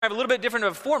I have a little bit different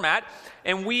of a format,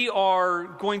 and we are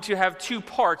going to have two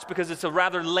parts because it's a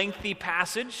rather lengthy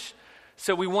passage.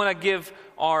 So we want to give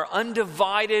our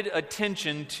undivided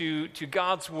attention to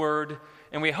God's Word,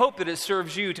 and we hope that it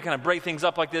serves you to kind of break things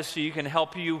up like this so you can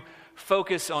help you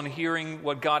focus on hearing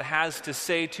what God has to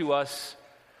say to us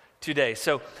today.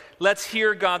 So let's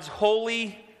hear God's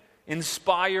holy,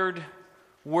 inspired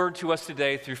word to us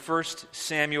today through 1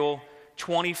 Samuel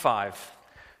 25.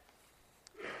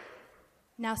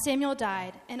 Now Samuel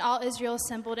died, and all Israel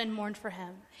assembled and mourned for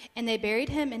him, and they buried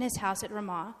him in his house at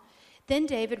Ramah. Then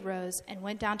David rose and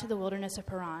went down to the wilderness of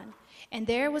Paran. And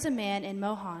there was a man in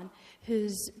Mohan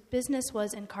whose business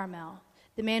was in Carmel.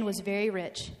 The man was very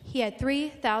rich. He had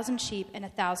 3,000 sheep and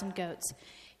 1,000 goats.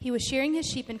 He was shearing his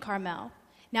sheep in Carmel.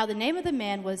 Now the name of the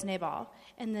man was Nabal,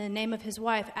 and the name of his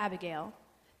wife Abigail.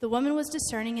 The woman was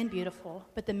discerning and beautiful,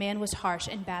 but the man was harsh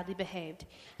and badly behaved.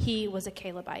 He was a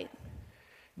Calebite.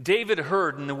 David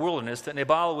heard in the wilderness that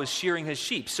Nabal was shearing his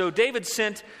sheep. So David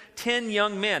sent 10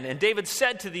 young men, and David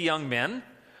said to the young men,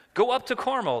 "Go up to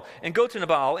Carmel and go to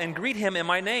Nabal and greet him in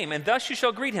my name, and thus you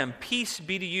shall greet him. Peace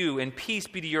be to you, and peace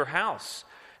be to your house,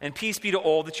 and peace be to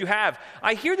all that you have.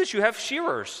 I hear that you have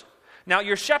shearers. Now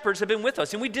your shepherds have been with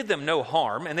us, and we did them no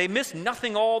harm, and they missed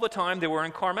nothing all the time they were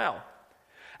in Carmel.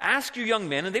 Ask your young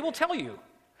men, and they will tell you.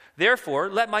 Therefore,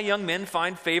 let my young men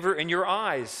find favor in your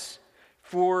eyes.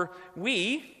 For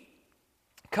we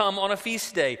come on a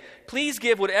feast day. Please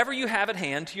give whatever you have at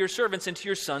hand to your servants and to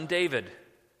your son David."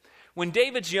 When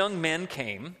David's young men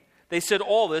came, they said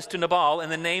all this to Nabal in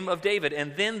the name of David,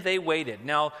 and then they waited.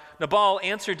 Now Nabal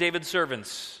answered David's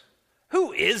servants,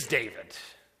 "Who is David?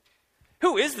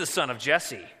 Who is the son of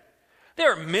Jesse?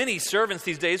 There are many servants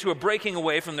these days who are breaking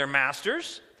away from their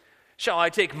masters. Shall I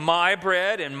take my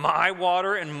bread and my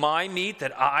water and my meat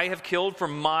that I have killed for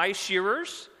my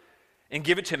shearers and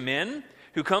give it to men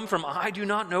who come from I do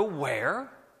not know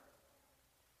where?"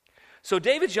 So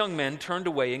David's young men turned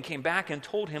away and came back and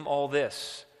told him all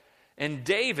this. And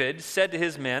David said to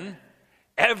his men,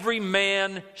 "Every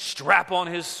man strap on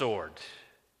his sword."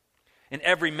 And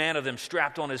every man of them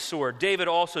strapped on his sword. David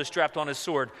also strapped on his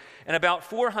sword. And about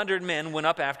 400 men went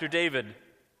up after David,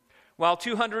 while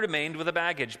 200 remained with the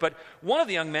baggage. But one of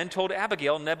the young men told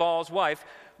Abigail, Nabal's wife,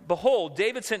 "Behold,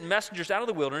 David sent messengers out of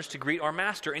the wilderness to greet our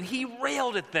master, and he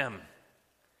railed at them.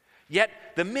 Yet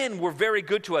the men were very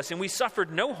good to us, and we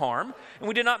suffered no harm, and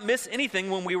we did not miss anything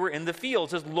when we were in the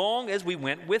fields, as long as we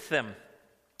went with them.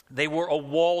 They were a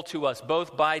wall to us,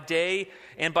 both by day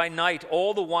and by night,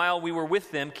 all the while we were with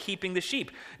them, keeping the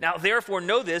sheep. Now therefore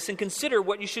know this, and consider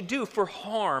what you should do, for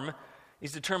harm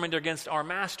is determined against our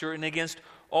master and against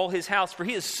all his house, for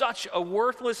he is such a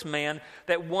worthless man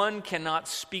that one cannot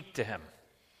speak to him."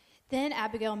 Then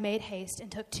Abigail made haste and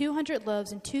took 200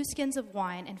 loaves and 2 skins of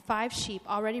wine and 5 sheep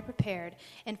already prepared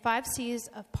and 5 seahs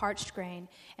of parched grain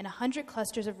and 100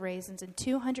 clusters of raisins and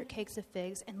 200 cakes of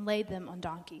figs and laid them on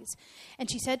donkeys.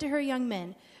 And she said to her young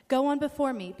men, "Go on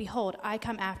before me. Behold, I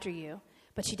come after you."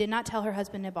 But she did not tell her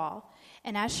husband Nabal.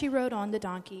 And as she rode on the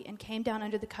donkey and came down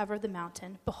under the cover of the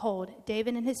mountain, behold,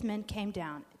 David and his men came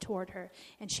down toward her,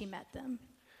 and she met them.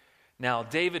 Now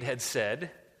David had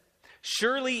said,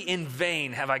 "Surely in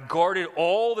vain have I guarded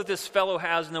all that this fellow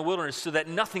has in the wilderness, so that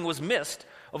nothing was missed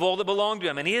of all that belonged to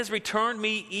him. And he has returned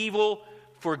me evil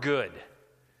for good.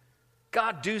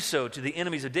 God do so to the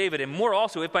enemies of David, and more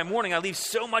also, if by morning I leave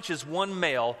so much as one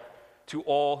male to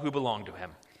all who belong to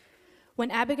him." When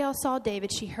Abigail saw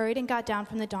David, she hurried and got down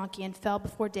from the donkey and fell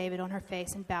before David on her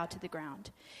face and bowed to the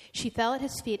ground. She fell at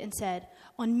his feet and said,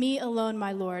 "On me alone,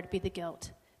 my lord, be the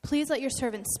guilt. Please let your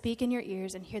servant speak in your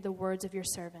ears and hear the words of your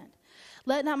servant.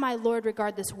 Let not my lord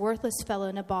regard this worthless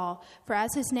fellow Nabal, for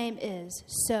as his name is,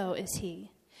 so is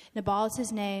he. Nabal is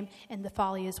his name, and the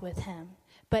folly is with him.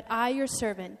 But I, your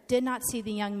servant, did not see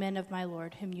the young men of my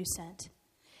lord whom you sent.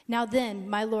 Now then,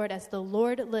 my lord, as the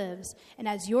Lord lives, and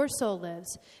as your soul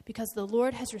lives, because the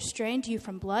Lord has restrained you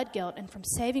from blood guilt and from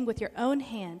saving with your own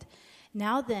hand,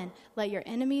 now then, let your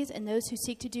enemies and those who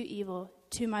seek to do evil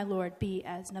to my lord be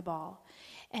as Nabal.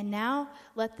 And now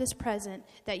let this present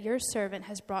that your servant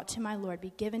has brought to my lord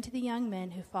be given to the young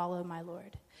men who follow my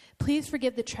lord. Please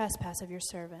forgive the trespass of your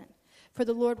servant. For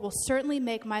the Lord will certainly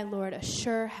make my lord a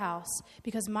sure house,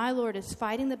 because my lord is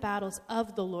fighting the battles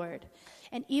of the Lord.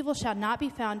 And evil shall not be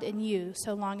found in you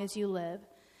so long as you live.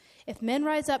 If men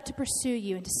rise up to pursue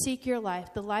you and to seek your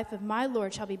life, the life of my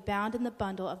lord shall be bound in the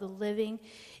bundle of the living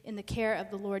in the care of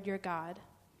the Lord your God.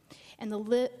 And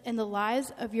the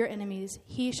lives of your enemies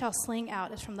he shall sling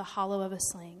out as from the hollow of a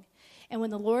sling. And when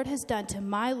the Lord has done to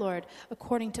my Lord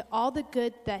according to all the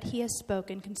good that he has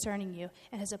spoken concerning you,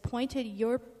 and has appointed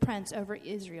your prince over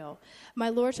Israel, my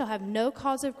Lord shall have no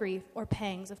cause of grief or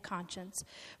pangs of conscience,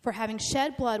 for having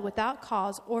shed blood without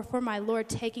cause, or for my Lord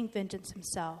taking vengeance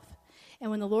himself. And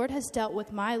when the Lord has dealt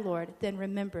with my Lord, then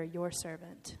remember your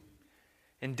servant.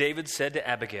 And David said to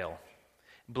Abigail,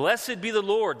 Blessed be the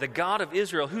Lord, the God of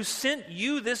Israel, who sent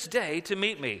you this day to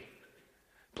meet me.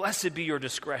 Blessed be your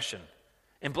discretion.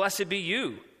 And blessed be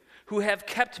you, who have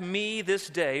kept me this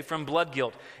day from blood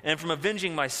guilt and from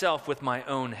avenging myself with my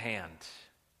own hand.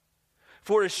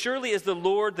 For as surely as the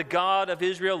Lord, the God of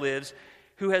Israel, lives,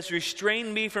 who has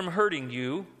restrained me from hurting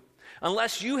you,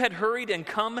 unless you had hurried and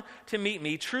come to meet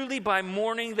me, truly by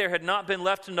morning there had not been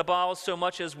left in Nabal so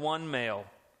much as one male.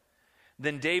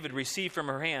 Then David received from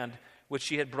her hand which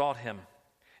she had brought him.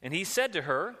 And he said to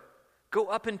her, Go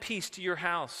up in peace to your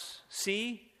house.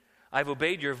 See, I've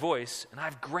obeyed your voice, and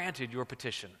I've granted your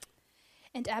petition.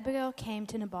 And Abigail came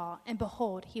to Nabal, and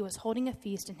behold, he was holding a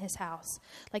feast in his house,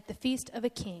 like the feast of a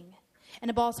king. And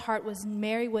Nabal's heart was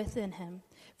merry within him,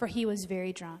 for he was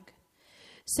very drunk.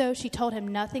 So she told him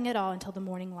nothing at all until the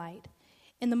morning light.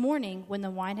 In the morning, when the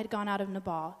wine had gone out of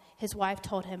Nabal, his wife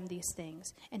told him these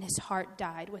things, and his heart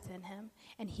died within him,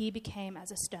 and he became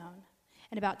as a stone.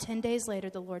 And about 10 days later,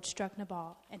 the Lord struck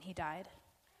Nabal, and he died.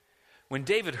 When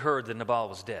David heard that Nabal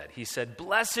was dead, he said,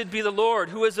 Blessed be the Lord,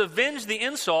 who has avenged the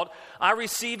insult I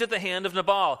received at the hand of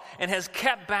Nabal, and has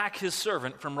kept back his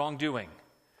servant from wrongdoing.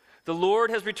 The Lord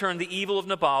has returned the evil of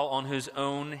Nabal on his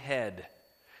own head.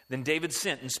 Then David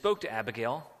sent and spoke to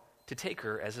Abigail to take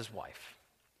her as his wife.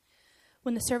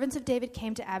 When the servants of David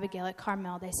came to Abigail at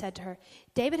Carmel, they said to her,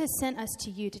 David has sent us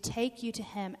to you to take you to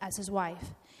him as his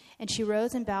wife. And she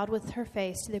rose and bowed with her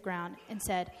face to the ground and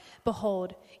said,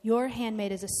 Behold, your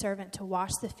handmaid is a servant to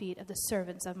wash the feet of the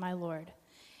servants of my Lord.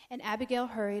 And Abigail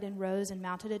hurried and rose and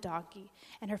mounted a donkey,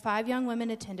 and her 5 young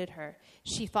women attended her.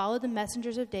 She followed the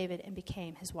messengers of David and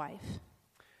became his wife.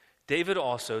 David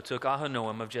also took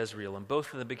Ahinoam of Jezreel, and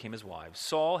both of them became his wives.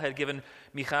 Saul had given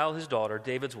Michal his daughter,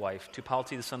 David's wife, to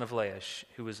Palti the son of Laish,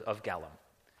 who was of Gallim.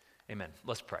 Amen.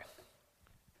 Let's pray.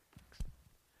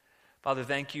 Father,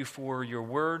 thank you for your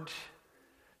word.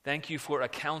 Thank you for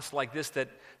accounts like this that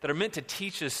are meant to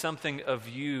teach us something of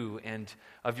you and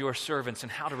of your servants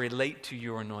and how to relate to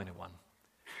your anointed one.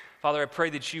 Father, I pray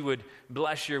that you would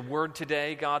bless your word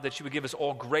today, God, that you would give us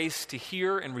all grace to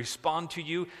hear and respond to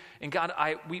you. And God,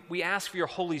 we ask for your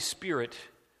Holy Spirit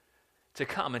to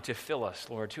come and to fill us,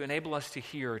 Lord, to enable us to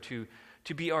hear, to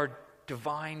be our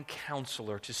divine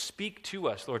counselor, to speak to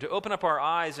us, Lord, to open up our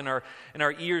eyes and our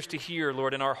ears to hear,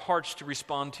 Lord, and our hearts to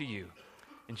respond to you.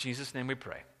 In Jesus' name we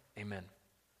pray. Amen.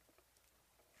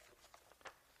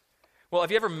 Well,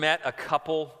 have you ever met a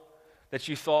couple that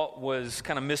you thought was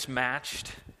kind of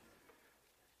mismatched?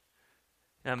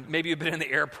 Maybe you've been in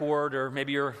the airport, or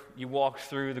maybe you walked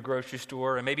through the grocery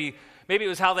store, and maybe it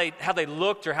was how they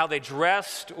looked or how they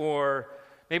dressed, or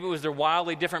maybe it was their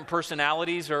wildly different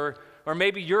personalities, or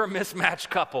maybe you're a mismatched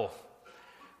couple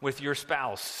with your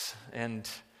spouse, and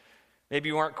maybe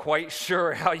you aren't quite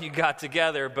sure how you got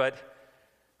together, but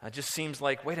it just seems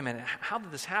like, wait a minute, how did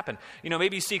this happen?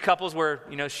 Maybe you see couples where,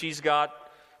 she's got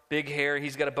big hair,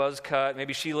 he's got a buzz cut,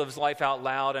 maybe she lives life out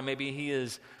loud, and maybe he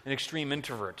is an extreme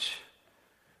introvert.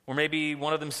 Or maybe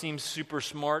one of them seems super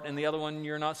smart and the other one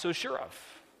you're not so sure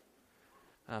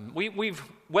of. We've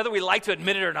whether we like to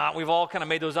admit it or not, we've all kind of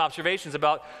made those observations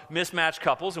about mismatched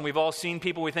couples, and we've all seen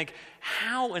people we think,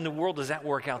 how in the world does that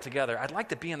work out together? I'd like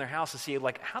to be in their house and see,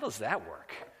 how does that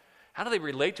work? How do they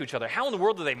relate to each other? How in the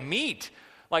world do they meet?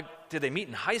 Did they meet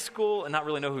in high school and not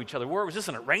really know who each other were? Was this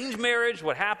an arranged marriage?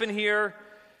 What happened here?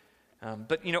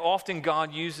 But often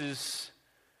God uses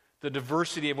the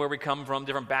diversity of where we come from,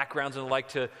 different backgrounds and the like,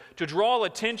 to draw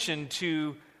attention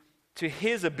to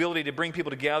his ability to bring people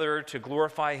together, to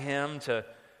glorify him, to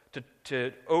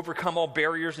overcome all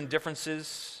barriers and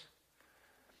differences.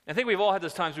 I think we've all had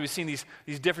those times where we've seen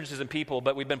these differences in people,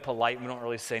 but we've been polite and we don't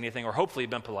really say anything, or hopefully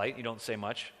you've been polite, you don't say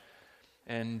much.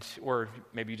 Or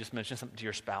maybe you just mentioned something to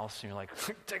your spouse and you're like,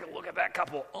 take a look at that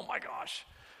couple, oh my gosh.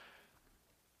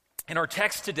 In our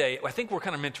text today, I think we're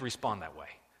kind of meant to respond that way.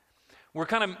 We're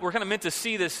kind of meant to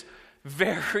see this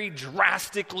very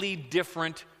drastically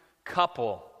different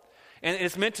couple. And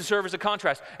it's meant to serve as a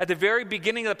contrast. At the very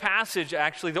beginning of the passage,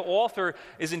 actually, the author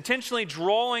is intentionally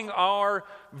drawing our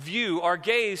view, our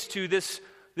gaze to this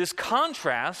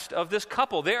contrast of this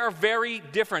couple. They are very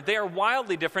different. They are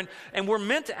wildly different. And we're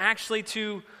meant to actually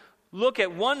to look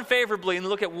at one favorably and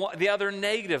look at the other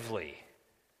negatively.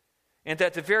 And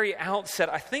at the very outset,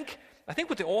 I think think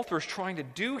what the author is trying to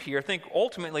do here, I think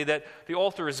ultimately that the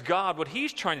author is God. What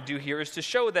he's trying to do here is to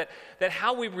show that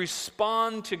how we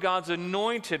respond to God's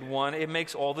anointed one, it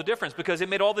makes all the difference. Because it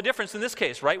made all the difference in this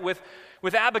case, right? With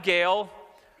Abigail,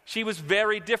 she was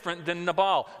very different than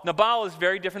Nabal. Nabal is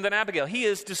very different than Abigail. He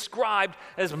is described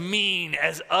as mean,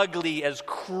 as ugly, as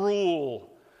cruel,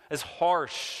 as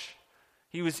harsh.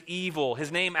 He was evil. His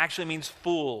name actually means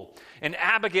fool. And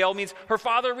Abigail means her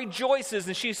father rejoices,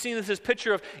 and she's seen this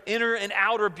picture of inner and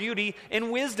outer beauty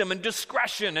and wisdom and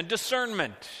discretion and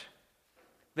discernment.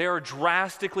 They are a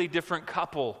drastically different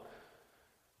couple.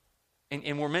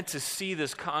 And we're meant to see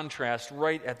this contrast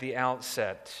right at the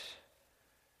outset.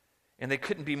 And they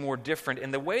couldn't be more different.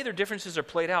 And the way their differences are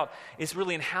played out is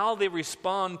really in how they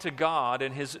respond to God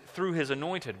and through his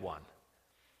anointed one.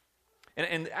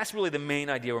 And that's really the main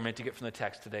idea we're meant to get from the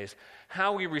text today, is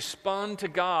how we respond to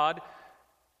God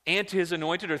and to his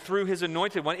anointed, or through his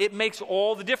anointed one. It makes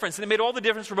all the difference. And it made all the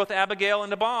difference for both Abigail and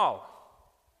Nabal.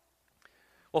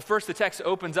 Well, first the text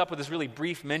opens up with this really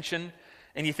brief mention,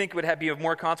 and you think it would be of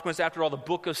more consequence. After all, the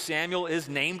book of Samuel is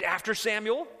named after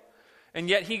Samuel, and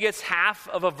yet he gets half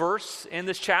of a verse in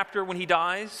this chapter when he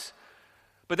dies.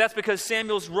 But that's because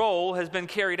Samuel's role has been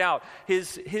carried out.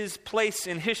 His place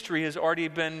in history has already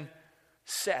been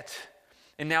set.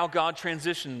 And now God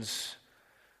transitions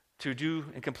to do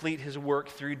and complete his work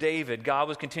through David. God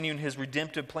was continuing his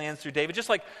redemptive plans through David. Just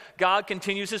like God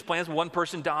continues his plans, one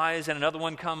person dies and another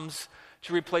one comes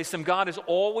to replace them. God is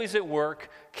always at work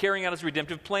carrying out his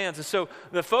redemptive plans. And so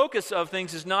the focus of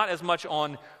things is not as much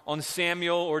on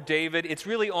Samuel or David. It's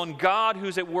really on God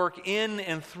who's at work in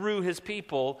and through his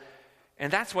people.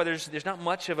 And that's why there's not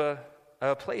much of a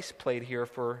place played here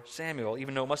for Samuel,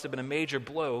 even though it must have been a major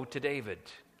blow to David.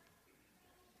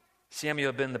 Samuel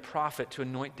had been the prophet to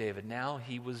anoint David. Now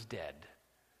he was dead.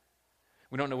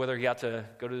 We don't know whether he got to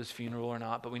go to his funeral or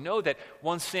not, but we know that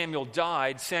once Samuel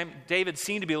died, David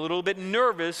seemed to be a little bit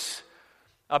nervous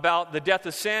about the death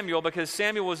of Samuel, because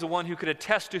Samuel was the one who could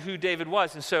attest to who David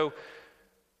was. And so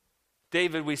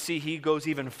David, we see, he goes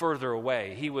even further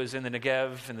away. He was in the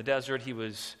Negev, in the desert. He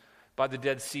was by the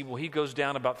Dead Sea. Well, he goes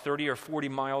down about 30 or 40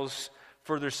 miles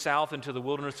further south into the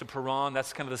wilderness of Paran.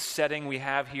 That's kind of the setting we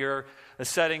have here. The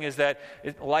setting is that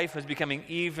life is becoming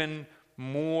even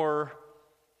more,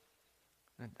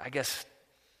 I guess,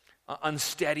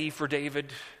 unsteady for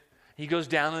David. He goes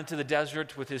down into the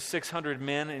desert with his 600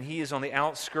 men, and he is on the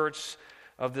outskirts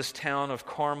of this town of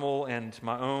Carmel and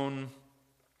Maon.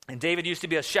 And David used to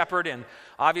be a shepherd, and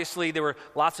obviously there were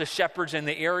lots of shepherds in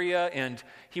the area, and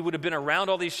he would have been around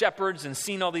all these shepherds and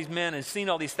seen all these men and seen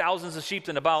all these thousands of sheep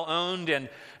that Nabal owned, and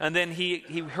then he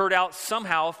heard out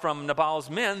somehow from Nabal's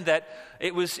men that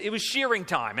it was shearing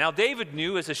time. Now David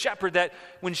knew as a shepherd that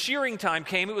when shearing time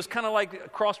came, it was kind of like a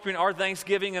cross between our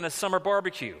Thanksgiving and a summer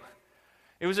barbecue.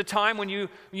 It was a time when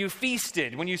you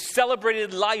feasted, when you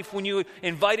celebrated life, when you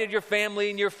invited your family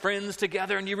and your friends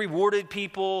together, and you rewarded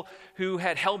people who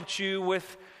had helped you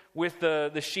with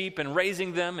the sheep and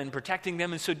raising them and protecting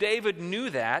them. And so David knew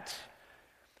that,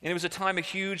 and it was a time of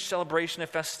huge celebration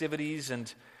of festivities, and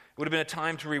it would have been a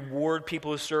time to reward people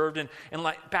who served. And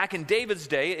like back in David's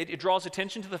day, it draws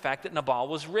attention to the fact that Nabal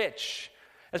was rich.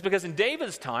 That's because in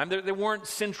David's time, there weren't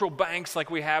central banks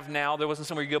like we have now. There wasn't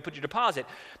somewhere you go put your deposit.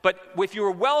 But if you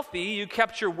were wealthy, you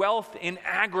kept your wealth in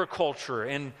agriculture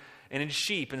and in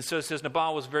sheep. And so it says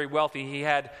Nabal was very wealthy. He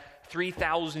had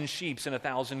 3,000 sheep and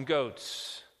 1,000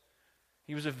 goats.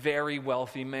 He was a very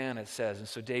wealthy man, it says. And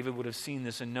so David would have seen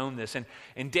this and known this.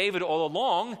 And David all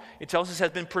along, it tells us,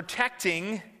 has been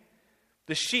protecting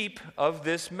the sheep of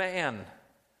this man.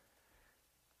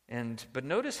 But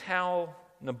notice how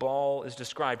Nabal is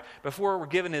described. Before we're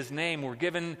given his name, we're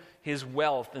given his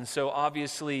wealth. And so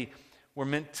obviously we're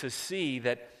meant to see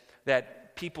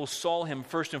that people saw him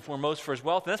first and foremost for his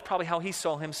wealth. And that's probably how he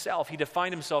saw himself. He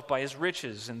defined himself by his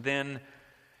riches. And then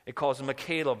it calls him a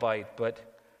Calebite. But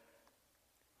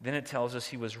then it tells us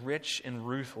he was rich and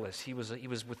ruthless. He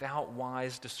was without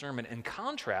wise discernment. In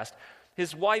contrast,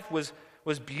 his wife was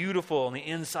beautiful on the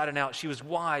inside and out. She was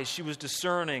wise. She was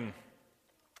discerning.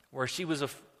 Where she was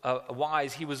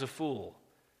wise, he was a fool.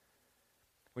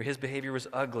 Where his behavior was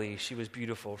ugly, she was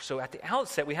beautiful. So at the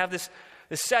outset, we have this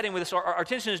setting where our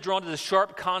attention is drawn to the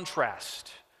sharp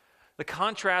contrast. The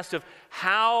contrast of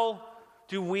how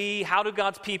do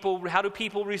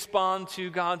people respond to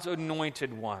God's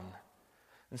anointed one?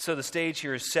 And so the stage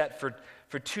here is set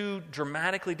for two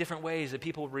dramatically different ways that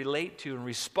people relate to and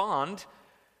respond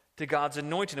to God's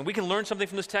anointed. And we can learn something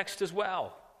from this text as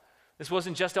well. This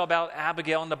wasn't just about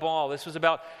Abigail and Nabal. This was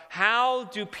about how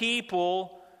do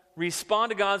people respond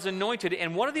to God's anointed,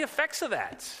 and what are the effects of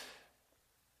that?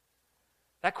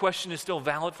 That question is still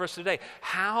valid for us today.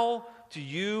 How do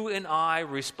you and I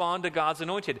respond to God's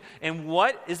anointed? And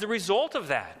what is the result of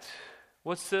that?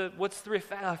 What's the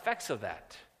effects of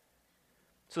that?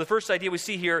 So the first idea we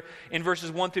see here in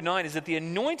verses 1 through 9 is that the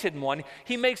anointed one,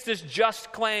 he makes this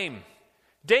just claim.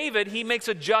 David, he makes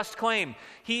a just claim.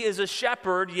 He is a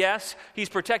shepherd, yes. He's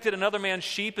protected another man's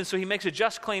sheep, and so he makes a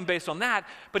just claim based on that.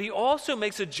 But he also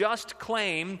makes a just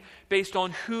claim based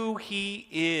on who he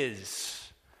is.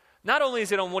 Not only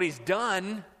is it on what he's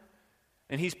done,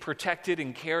 and he's protected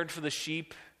and cared for the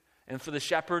sheep and for the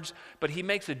shepherds, but he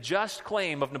makes a just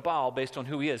claim of Nabal based on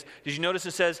who he is. Did you notice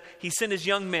it says he sent his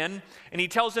young men, and he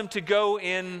tells them to go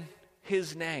in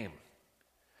his name.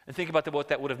 And think about what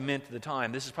that would have meant at the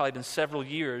time. This has probably been several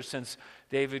years since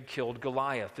David killed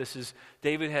Goliath.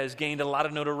 David has gained a lot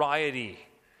of notoriety.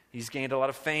 He's gained a lot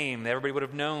of fame. Everybody would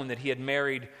have known that he had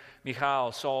married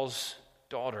Michal, Saul's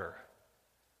daughter.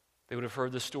 They would have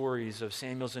heard the stories of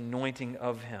Samuel's anointing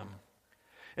of him.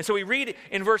 And so we read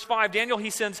in verse 5, Daniel, he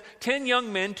sends 10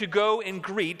 young men to go and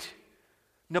greet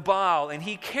Nabal, and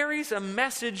he carries a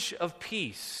message of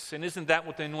peace. And isn't that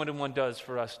what the anointed one does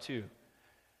for us too?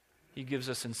 He gives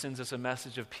us and sends us a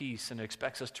message of peace and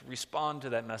expects us to respond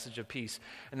to that message of peace.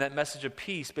 And that message of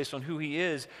peace, based on who he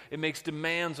is, it makes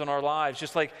demands on our lives.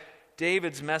 Just like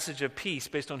David's message of peace,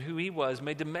 based on who he was,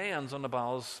 made demands on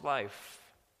Nabal's life.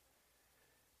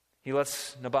 He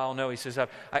lets Nabal know, he says,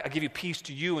 I give you peace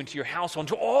to you and to your household and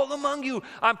to all among you.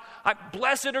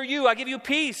 Blessed are you, I give you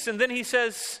peace. And then he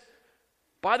says,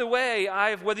 by the way,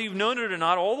 whether you've known it or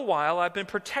not, all the while I've been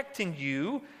protecting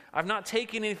you. I've not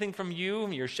taken anything from you,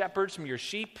 from your shepherds, from your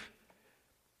sheep.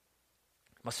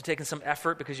 Must have taken some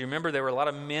effort because you remember there were a lot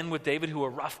of men with David who were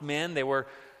rough men. They were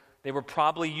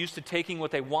probably used to taking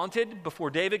what they wanted before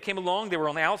David came along. They were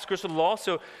on the outskirts of the law.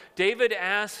 So David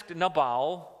asked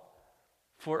Nabal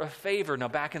for a favor. Now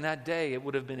back in that day, it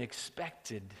would have been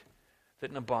expected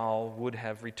that Nabal would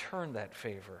have returned that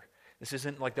favor. This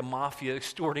isn't like the mafia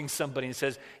extorting somebody and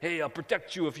says, hey, I'll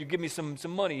protect you if you give me some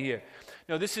money here.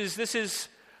 No, this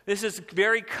is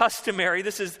very customary.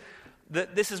 This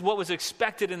is what was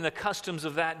expected in the customs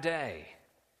of that day.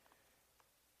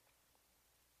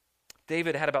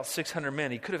 David had about 600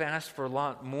 men. He could have asked for a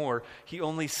lot more. He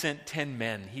only sent 10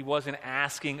 men. He wasn't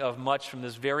asking of much from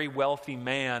this very wealthy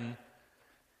man,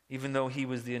 even though he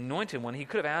was the anointed one. He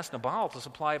could have asked Nabal to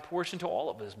supply a portion to all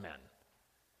of his men.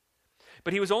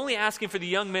 But he was only asking for the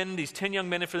young men, these 10 young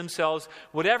men, and for themselves,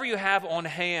 whatever you have on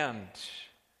hand.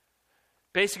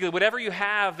 Basically, whatever you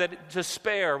have to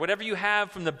spare, whatever you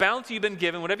have from the bounty you've been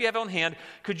given, whatever you have on hand,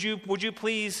 would you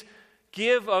please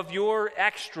give of your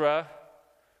extra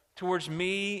towards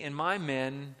me and my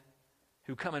men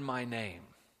who come in my name,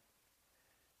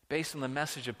 based on the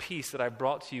message of peace that I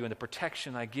brought to you and the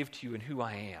protection I give to you and who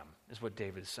I am, is what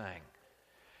David is saying.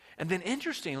 And then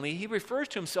interestingly, he refers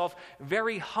to himself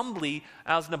very humbly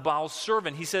as Nabal's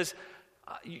servant. He says,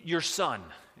 your son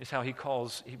is how he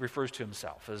refers to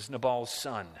himself, as Nabal's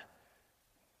son.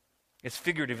 It's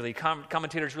figuratively.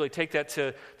 Commentators really take that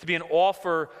to be an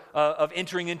offer of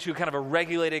entering into kind of a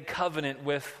regulated covenant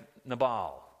with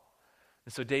Nabal.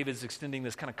 And so David's extending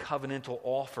this kind of covenantal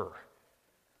offer.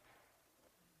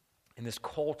 In this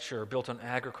culture built on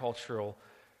agricultural,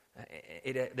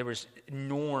 there was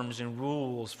norms and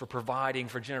rules for providing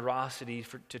for generosity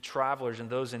to travelers and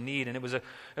those in need. And it was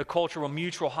a culture where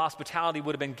mutual hospitality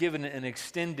would have been given and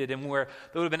extended, and where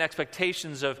there would have been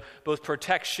expectations of both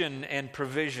protection and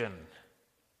provision.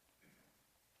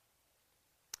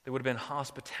 There would have been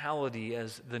hospitality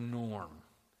as the norm,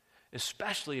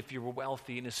 especially if you were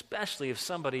wealthy, and especially if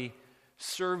somebody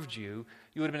served you.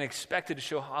 You would have been expected to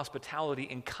show hospitality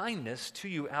and kindness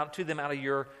to them out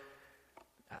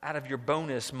of your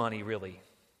bonus money, really.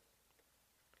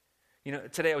 You know,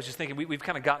 today I was just thinking, we've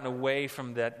kind of gotten away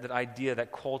from that idea,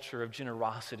 that culture of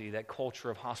generosity, that culture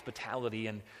of hospitality,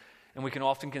 and we can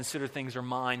often consider things are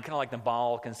mine, kind of like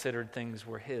Nabal considered things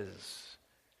were his.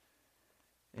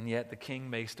 And yet the king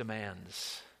makes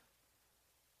demands.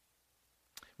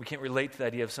 We can't relate to the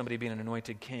idea of somebody being an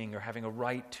anointed king or having a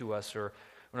right to us or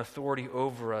an authority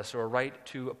over us or a right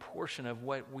to a portion of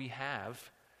what we have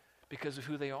because of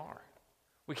who they are.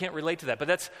 We can't relate to that.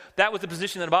 But that was the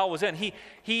position that Nabal was in.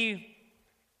 He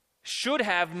should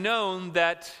have known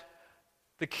that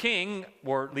the king,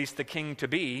 or at least the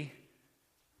king-to-be,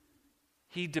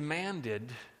 he demanded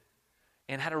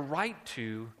and had a right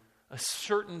to a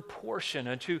certain portion,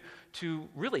 and to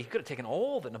really, he could have taken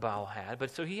all that Nabal had,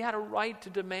 but so he had a right to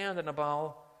demand that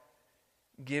Nabal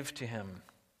give to him.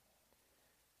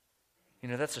 You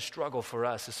know, that's a struggle for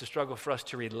us. It's a struggle for us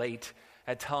to relate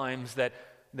at times that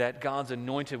that God's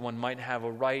anointed one might have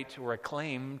a right or a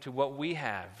claim to what we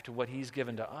have, to what he's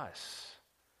given to us.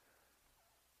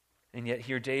 And yet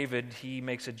here David, he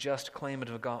makes a just claim of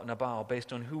Nabal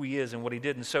based on who he is and what he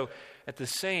did. And so at the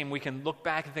same, we can look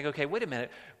back and think, okay, wait a minute.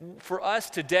 For us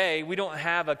today, we don't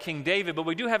have a King David, but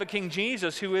we do have a King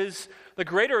Jesus who is the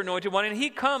greater anointed one. And he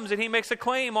comes and he makes a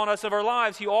claim on us of our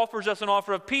lives. He offers us an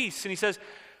offer of peace. And he says,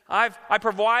 I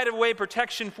provide a way of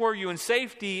protection for you and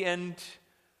safety.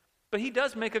 But he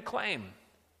does make a claim.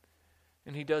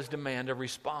 And he does demand a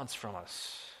response from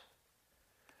us.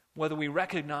 Whether we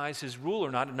recognize his rule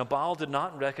or not, and Nabal did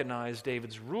not recognize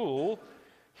David's rule,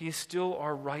 he is still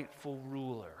our rightful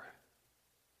ruler.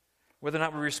 Whether or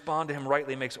not we respond to him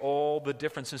rightly makes all the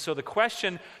difference. And so the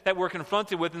question that we're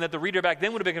confronted with, and that the reader back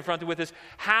then would have been confronted with, is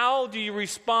how do you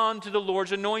respond to the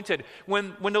Lord's anointed?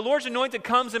 When the Lord's anointed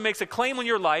comes and makes a claim on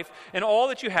your life and all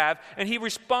that you have, and he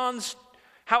responds,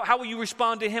 how will you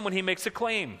respond to him when he makes a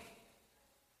claim?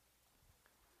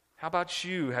 How about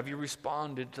you? Have you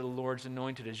responded to the Lord's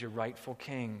anointed as your rightful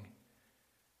king?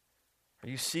 Are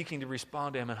you seeking to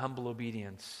respond to him in humble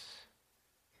obedience,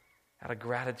 out of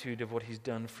gratitude of what he's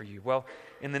done for you? Well,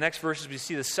 in the next verses we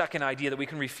see the second idea that we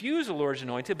can refuse the Lord's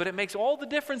anointed, but it makes all the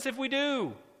difference if we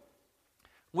do.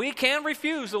 We can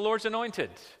refuse the Lord's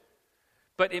anointed,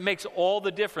 but it makes all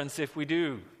the difference if we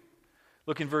do.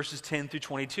 Look in verses 10 through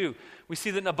 22. We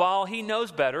see that Nabal, he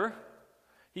knows better.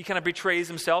 He kind of betrays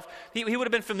himself. He would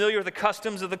have been familiar with the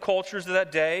customs of the cultures of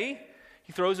that day.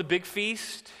 He throws a big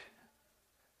feast.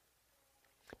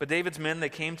 But David's men, they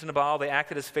came to Nabal. They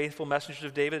acted as faithful messengers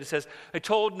of David. It says, they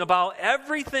told Nabal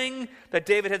everything that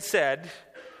David had said.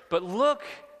 But look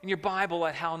in your Bible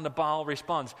at how Nabal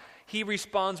responds. He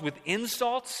responds with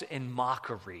insults and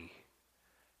mockery.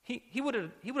 He would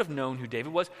have known who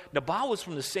David was. Nabal was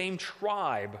from the same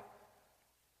tribe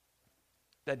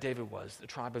that David was, the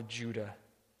tribe of Judah.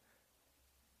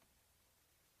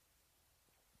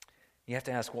 You have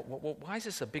to ask, why is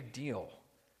this a big deal?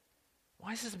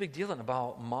 Why is this a big deal that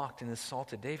Nabal mocked and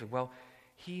insulted David? Well,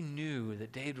 he knew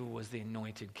that David was the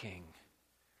anointed king.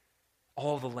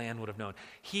 All the land would have known.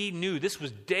 He knew this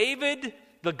was David,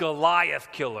 the Goliath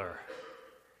killer.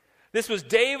 This was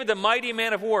David, the mighty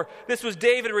man of war. This was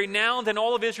David, renowned in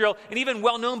all of Israel and even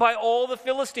well known by all the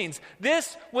Philistines.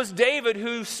 This was David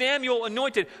who Samuel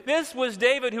anointed. This was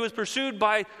David who was pursued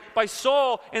by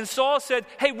Saul. And Saul said,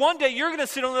 hey, one day you're going to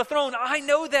sit on the throne. I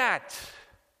know that.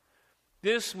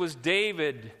 This was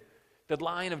David, the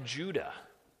Lion of Judah,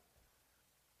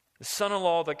 the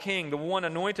son-in-law of the king, the one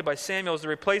anointed by Samuel as the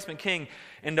replacement king.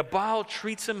 And Nabal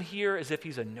treats him here as if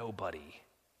he's a nobody.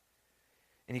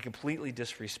 And he completely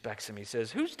disrespects him. He says,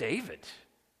 who's David?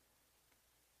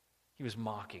 He was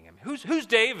mocking him. Who's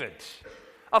David?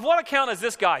 Of what account is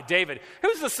this guy, David?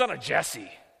 Who's the son of Jesse?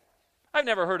 I've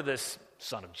never heard of this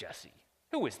son of Jesse.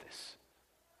 Who is this?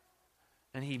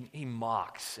 And he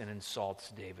mocks and insults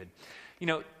David. You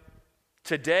know,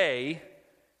 today,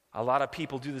 a lot of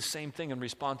people do the same thing in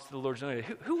response to the Lord's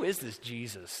anointed. Who is this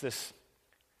Jesus,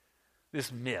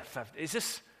 this myth? Is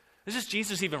this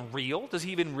Jesus even real? Does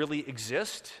he even really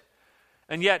exist?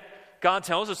 And yet, God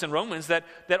tells us in Romans that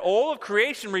all of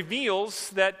creation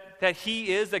reveals that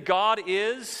he is, that God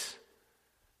is,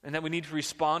 and that we need to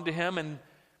respond to him, and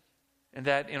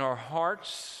that in our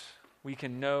hearts we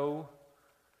can know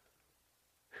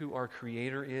who our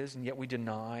Creator is, and yet we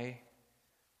deny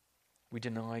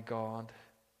God.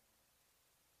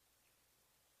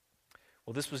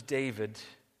 Well, this was David,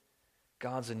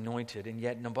 God's anointed, and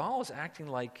yet Nabal is acting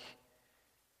like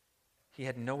he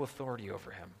had no authority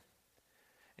over him.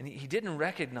 And he didn't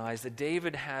recognize that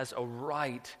David has a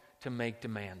right to make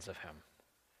demands of him.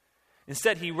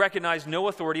 Instead, he recognized no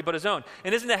authority but his own.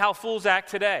 And isn't that how fools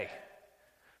act today?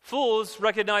 Fools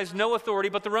recognize no authority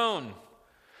but their own.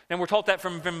 And we're taught that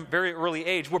from very early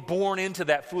age. We're born into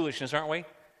that foolishness, aren't we?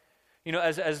 You know,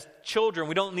 as children,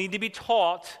 we don't need to be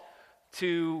taught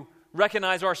to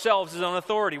recognize ourselves as an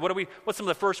authority. What's some of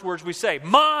the first words we say?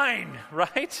 Mine,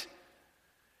 right?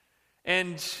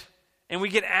 And we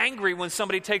get angry when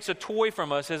somebody takes a toy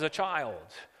from us as a child.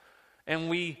 And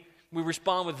we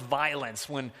respond with violence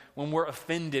when we're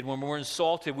offended, when we're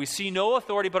insulted. We see no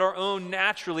authority but our own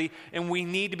naturally, and we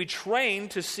need to be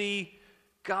trained to see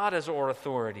God as our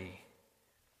authority.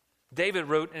 David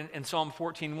wrote in Psalm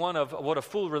 14:1 of what a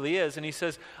fool really is, and he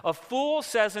says, a fool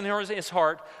says in his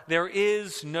heart, there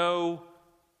is no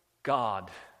God.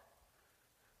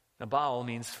 Nabal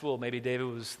means fool. Maybe David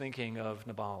was thinking of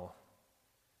Nabal.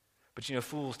 But you know,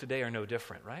 fools today are no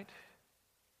different, right?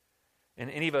 And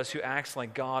any of us who acts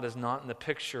like God is not in the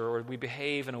picture, or we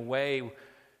behave in a way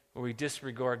where we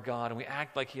disregard God and we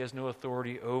act like he has no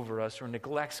authority over us or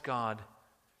neglects God,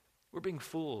 we're being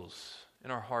fools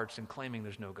in our hearts and claiming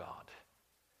there's no God.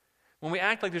 When we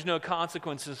act like there's no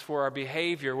consequences for our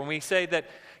behavior, when we say that,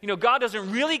 God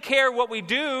doesn't really care what we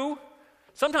do,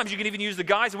 sometimes you can even use the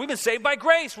guise that we've been saved by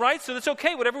grace, right? So that's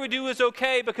okay. Whatever we do is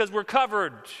okay because we're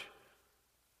covered.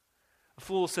 A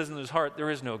fool says in his heart,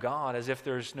 there is no God, as if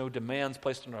there's no demands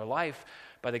placed on our life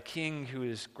by the King who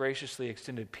has graciously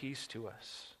extended peace to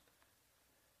us.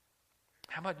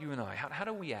 How about you and I? How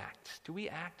do we act? Do we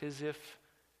act as if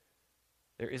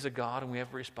there is a God and we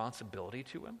have a responsibility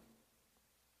to him?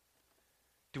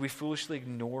 Do we foolishly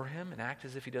ignore him and act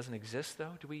as if he doesn't exist,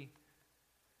 though? Do we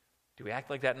act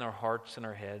like that in our hearts and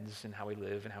our heads and how we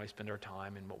live and how we spend our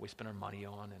time and what we spend our money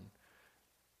on? And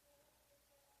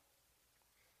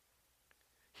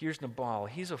here's Nabal.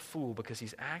 He's a fool because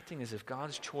he's acting as if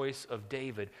God's choice of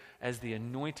David as the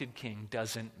anointed king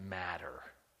doesn't matter.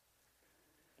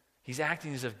 He's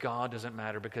acting as if God doesn't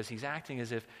matter because he's acting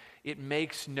as if it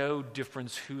makes no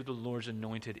difference who the Lord's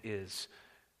anointed is.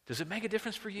 Does it make a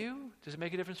difference for you? Does it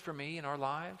make a difference for me in our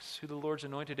lives, who the Lord's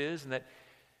anointed is, and that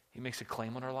he makes a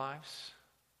claim on our lives?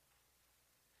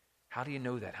 How do you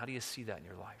know that? How do you see that in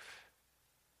your life?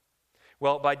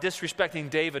 Well, by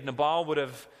disrespecting David, Nabal would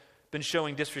have been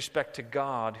showing disrespect to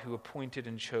God who appointed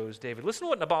and chose David. Listen to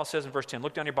what Nabal says in verse 10.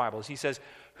 Look down your Bibles. He says,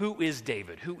 who is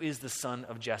David? Who is the son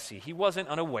of Jesse? He wasn't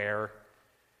unaware.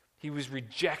 He was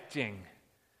rejecting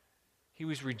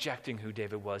who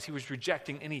David was. He was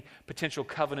rejecting any potential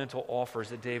covenantal offers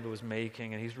that David was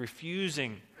making, and he's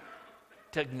refusing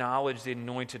to acknowledge the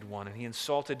anointed one, and he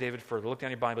insulted David further. Look down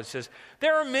your Bible. It says,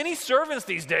 there are many servants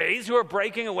these days who are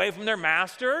breaking away from their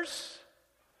masters.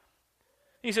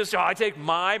 He says, shall I take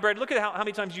my bread? Look at how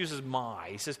many times he uses my.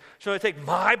 He says, shall I take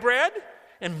my bread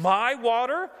and my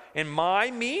water and my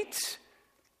meat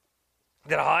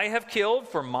that I have killed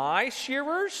for my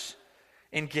shearers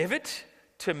and give it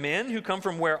to men who come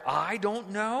from where I don't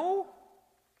know?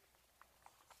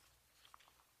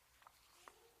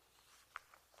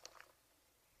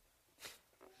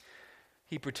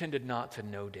 He pretended not to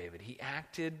know David. He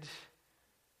acted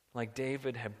like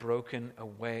David had broken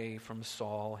away from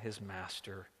Saul, his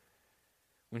master,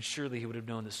 when surely he would have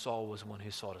known that Saul was the one who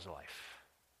sought his life.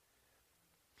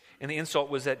 And the insult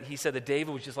was that he said that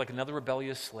David was just like another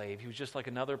rebellious slave. He was just like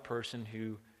another person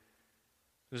who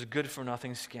was a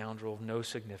good-for-nothing scoundrel of no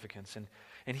significance.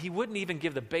 And he wouldn't even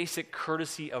give the basic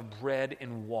courtesy of bread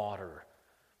and water,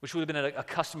 which would have been a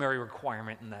customary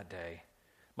requirement in that day,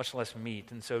 much less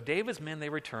meat. And so David's men, they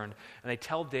returned, and they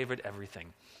tell David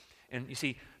everything. And you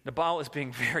see, Nabal is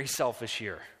being very selfish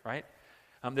here, right?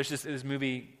 There's this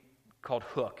movie called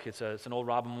Hook. It's an old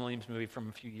Robin Williams movie from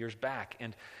a few years back.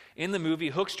 And in the movie,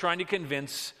 Hook's trying to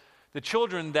convince the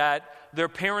children that their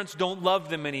parents don't love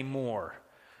them anymore.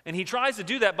 And he tries to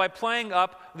do that by playing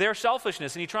up their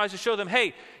selfishness. And he tries to show them,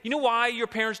 hey, you know why your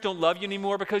parents don't love you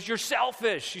anymore? Because you're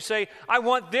selfish. You say, I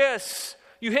want this.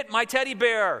 You hit my teddy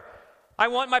bear. I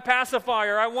want my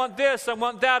pacifier. I want this. I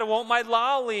want that. I want my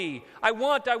lolly. I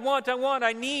want.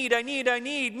 I need.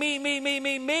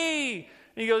 Me.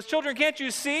 And he goes, children, can't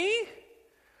you see?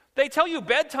 They tell you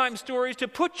bedtime stories to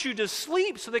put you to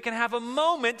sleep so they can have a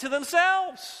moment to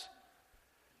themselves.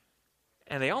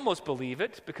 And they almost believe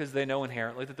it because they know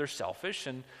inherently that they're selfish.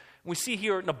 And we see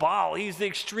here at Nabal, he's the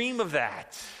extreme of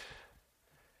that.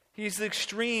 He's the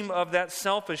extreme of that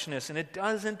selfishness, and it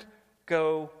doesn't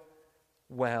go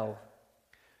well.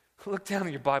 Look down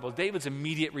in your Bible. David's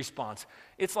immediate response.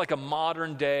 It's like a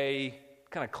modern day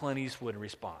kind of Clint Eastwood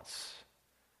response,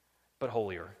 but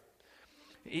holier.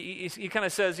 He kind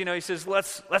of says, he says,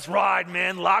 let's ride,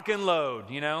 man, lock and load,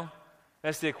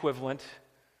 That's the equivalent.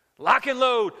 Lock and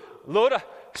load.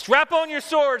 Strap on your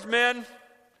swords, men.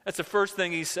 That's the first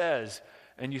thing he says.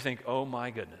 And you think, oh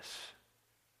my goodness.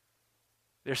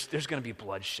 There's going to be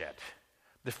bloodshed.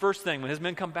 The first thing, when his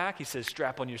men come back, he says,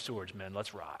 strap on your swords, men,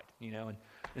 let's ride.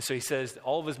 And so he says,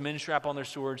 all of his men strap on their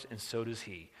swords, and so does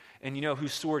he. And you know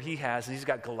whose sword he has? He's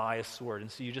got Goliath's sword.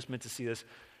 And so you just meant to see this.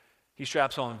 He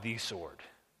straps on the sword.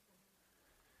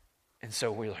 And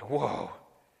so we're like, whoa.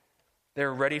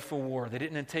 They're ready for war. They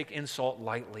didn't take insult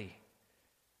lightly.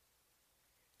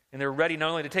 And they're ready not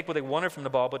only to take what they wanted from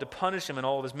Nabal, but to punish him and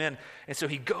all of his men. And so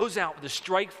he goes out with a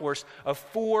strike force of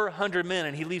 400 men,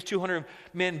 and he leaves 200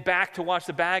 men back to watch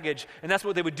the baggage. And that's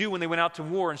what they would do when they went out to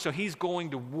war. And so he's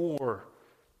going to war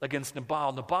against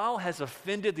Nabal. Nabal has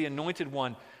offended the anointed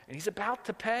one, and he's about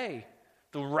to pay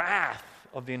the wrath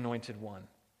of the anointed one.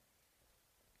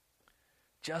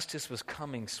 Justice was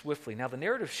coming swiftly. Now the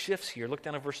narrative shifts here. Look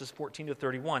down at verses 14 to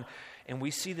 31, and we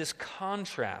see this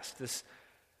contrast, this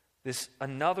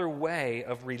another way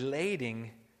of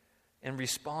relating and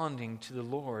responding to the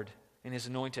Lord and his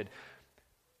anointed.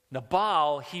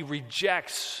 Nabal, he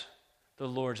rejects the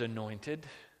Lord's anointed,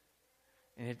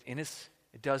 and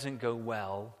it doesn't go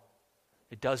well.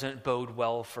 It doesn't bode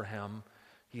well for him.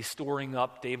 He's storing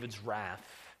up David's wrath.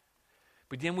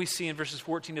 But then we see in verses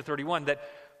 14 to 31 that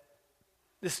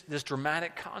this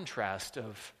dramatic contrast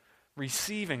of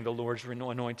receiving the Lord's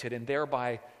anointed and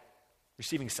thereby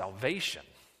receiving salvation.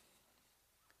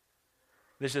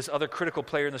 There's this other critical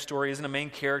player in the story. He isn't a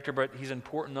main character, but he's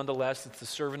important nonetheless. It's the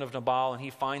servant of Nabal, and he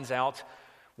finds out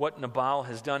what Nabal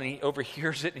has done, and he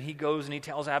overhears it, and he goes and he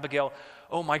tells Abigail,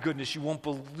 "Oh my goodness, you won't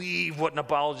believe what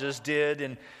Nabal just did."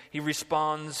 And he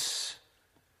responds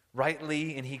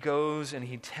rightly, and he goes and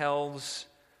he tells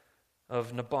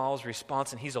of Nabal's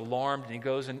response, and he's alarmed, and he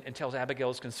goes and tells Abigail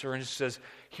his concern. He says,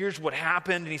 "Here's what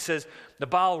happened." And he says,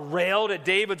 Nabal railed at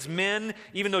David's men,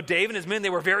 even though David and his men, they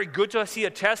were very good to us. He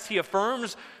attests, he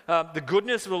affirms the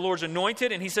goodness of the Lord's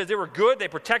anointed, and he says they were good. They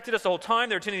protected us the whole time.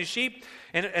 They were tending the sheep,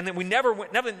 and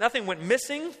then nothing went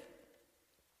missing.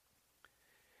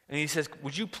 And he says,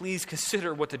 "Would you please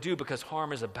consider what to do, because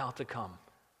harm is about to come.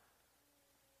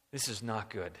 This is not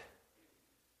good."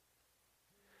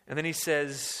 And then he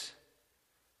says,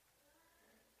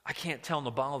 "I can't tell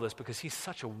Nabal this because he's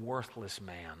such a worthless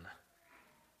man.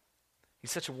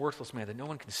 He's such a worthless man that no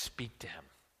one can speak to him."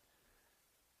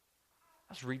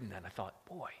 I was reading that and I thought,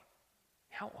 boy,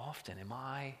 how often am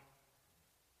I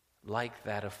like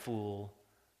that, a fool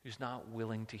who's not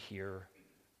willing to hear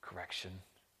correction?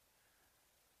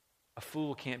 A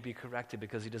fool can't be corrected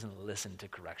because he doesn't listen to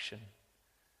correction.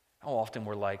 How often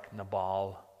we're like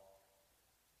Nabal.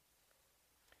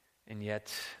 And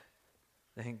yet,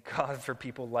 thank God for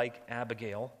people like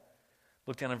Abigail.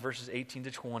 Look down in verses 18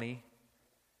 to 20.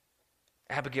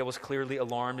 Abigail was clearly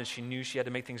alarmed, and she knew she had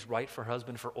to make things right for her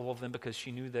husband, for all of them, because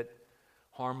she knew that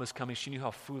harm was coming. She knew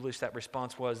how foolish that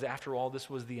response was. After all, this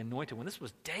was the anointed one. This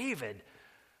was David.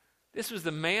 This was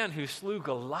the man who slew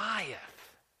Goliath.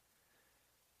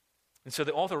 And so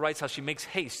the author writes how she makes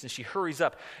haste and she hurries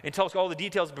up and tells all the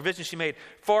details and provisions she made,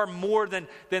 far more than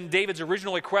David's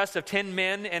original request of 10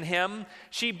 men and him.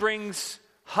 She brings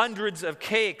hundreds of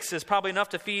cakes. It's probably enough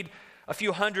to feed a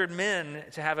few hundred men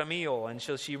to have a meal. And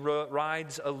so she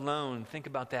rides alone. Think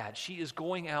about that. She is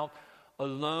going out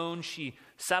alone. She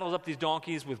saddles up these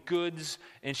donkeys with goods,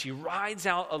 and she rides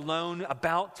out alone,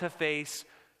 about to face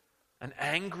an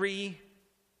angry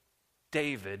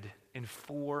David and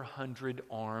 400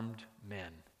 armed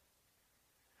men.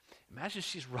 Imagine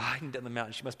she's riding down the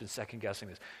mountain. She must have been second guessing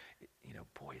this.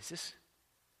 Boy, is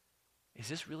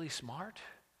this really smart?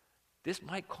 This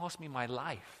might cost me my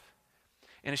life.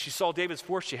 And as she saw David's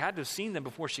force, she had to have seen them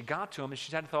before she got to him, and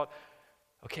she had to thought,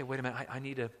 okay, wait a minute, I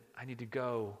need to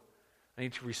go. I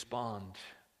need to respond.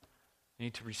 I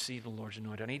need to receive the Lord's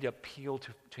anointing. I need to appeal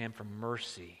to him for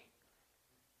mercy.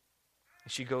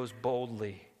 And she goes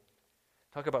boldly.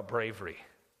 Talk about bravery.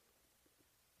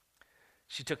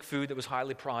 She took food that was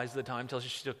highly prized at the time. Tells you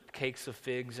she took cakes of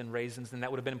figs and raisins, and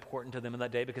that would have been important to them in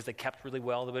that day because they kept really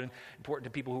well. They would have been important to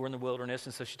people who were in the wilderness.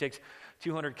 And so she takes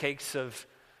 200 cakes of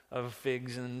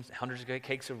figs and hundreds of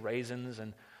cakes of raisins,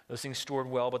 and those things stored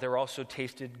well, but they were also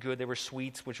tasted good. They were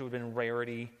sweets, which would have been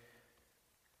rarity.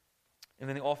 And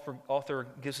then the author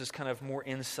gives us kind of more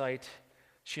insight.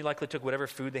 She likely took whatever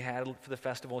food they had for the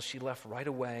festival. She left right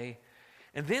away.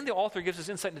 And then the author gives us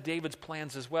insight into David's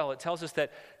plans as well. It tells us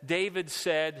that David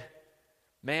said,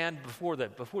 man, before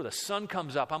the sun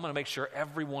comes up, I'm going to make sure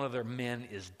every one of their men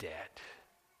is dead.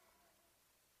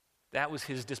 That was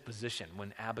his disposition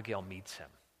when Abigail meets him.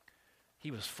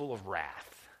 He was full of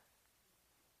wrath.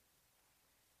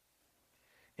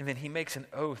 And then he makes an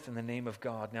oath in the name of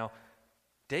God. Now,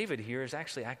 David here is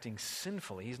actually acting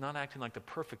sinfully. He's not acting like the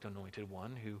perfect anointed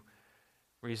one who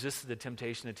resisted the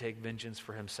temptation to take vengeance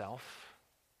for himself.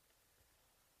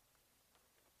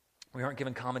 We aren't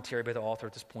given commentary by the author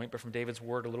at this point, but from David's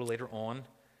word a little later on,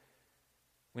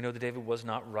 we know that David was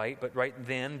not right, but right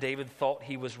then David thought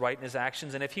he was right in his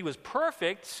actions, and if he was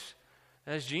perfect,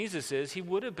 as Jesus is, he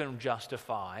would have been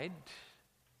justified.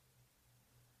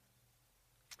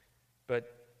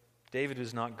 But David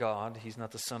is not God. He's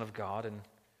not the Son of God, and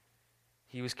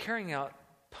he was carrying out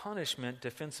punishment in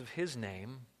defense of his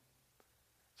name.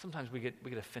 Sometimes we get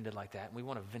offended like that, and we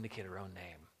want to vindicate our own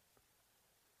name.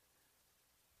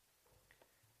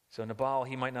 So Nabal,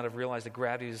 he might not have realized the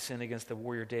gravity of his sin against the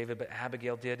warrior David, but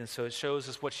Abigail did, and so it shows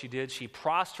us what she did. She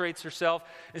prostrates herself.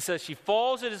 It says she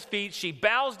falls at his feet. She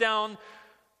bows down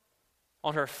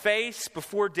on her face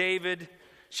before David.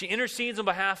 She intercedes on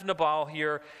behalf of Nabal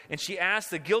here, and she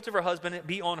asks the guilt of her husband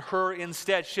be on her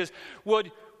instead. She says,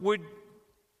 would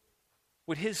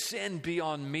his sin be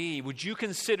on me? Would you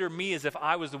consider me as if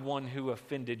I was the one who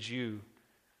offended you?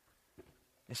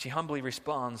 And she humbly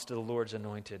responds to the Lord's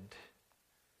anointed.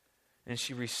 And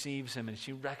she receives him, and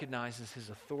she recognizes his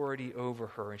authority over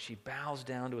her, and she bows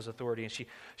down to his authority, and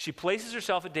she places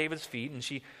herself at David's feet, and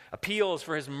she appeals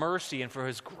for his mercy and for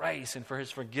his grace and for his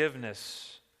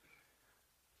forgiveness.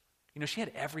 You know, she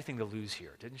had everything to lose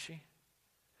here, didn't she?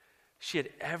 She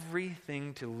had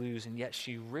everything to lose, and yet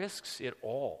she risks it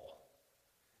all.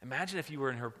 Imagine if you were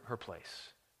in her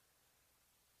place.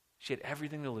 She had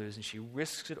everything to lose, and she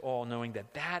risks it all, knowing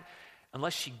that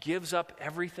unless she gives up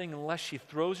everything, unless she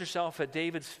throws herself at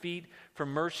David's feet for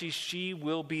mercy, she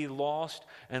will be lost.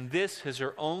 And this is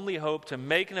her only hope, to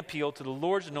make an appeal to the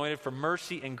Lord's anointed for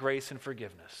mercy and grace and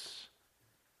forgiveness.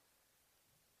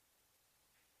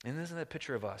 And isn't that a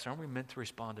picture of us? Aren't we meant to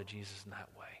respond to Jesus in that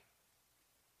way?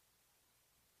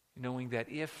 Knowing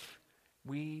that if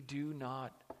we do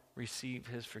not receive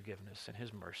his forgiveness and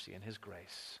his mercy and his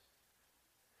grace,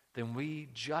 then we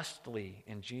justly,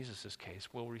 in Jesus'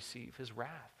 case, will receive his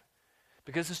wrath.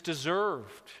 Because it's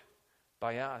deserved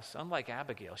by us. Unlike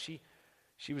Abigail,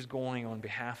 she was going on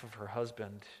behalf of her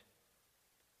husband,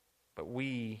 but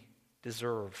we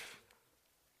deserve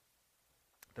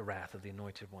the wrath of the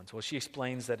anointed ones. Well, she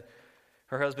explains that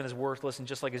her husband is worthless, and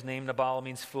just like his name Nabal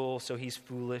means fool, so he's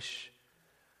foolish.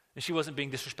 And she wasn't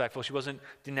being disrespectful. She wasn't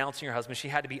denouncing her husband. She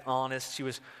had to be honest. She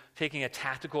was taking a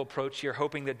tactical approach here,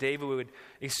 hoping that David would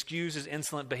excuse his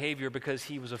insolent behavior because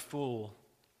he was a fool.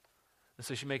 And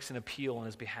so she makes an appeal on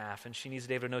his behalf. And she needs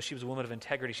David to know she was a woman of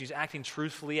integrity. She's acting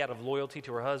truthfully out of loyalty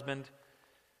to her husband.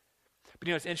 But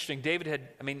you know, it's interesting.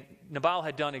 Nabal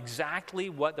had done exactly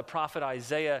what the prophet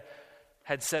Isaiah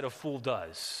had said a fool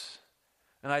does.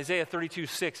 In Isaiah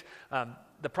 32:6,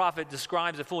 the prophet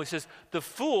describes a fool. He says, "The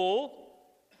fool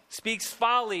speaks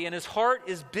folly, and his heart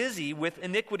is busy with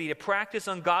iniquity, to practice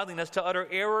ungodliness, to utter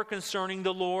error concerning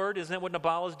the Lord." Isn't that what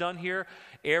Nabal has done here?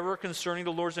 Error concerning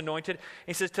the Lord's anointed. And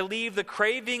he says, "To leave the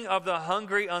craving of the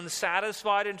hungry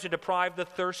unsatisfied, and to deprive the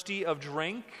thirsty of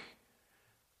drink."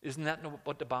 Isn't that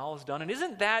what Nabal has done? And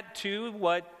isn't that too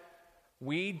what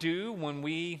we do when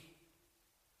we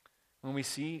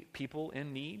see people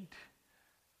in need?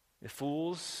 The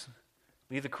fools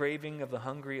leave the craving of the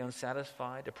hungry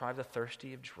unsatisfied, deprive the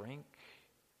thirsty of drink.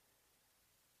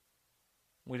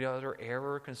 We utter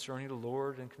error concerning the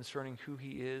Lord and concerning who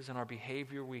he is and our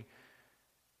behavior. We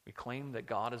claim that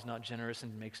God is not generous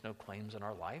and makes no claims in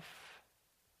our life.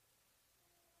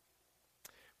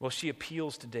 Well, she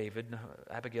appeals to David,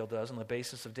 Abigail does, on the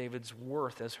basis of David's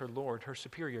worth as her Lord, her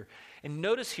superior. And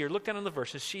notice here, look down in the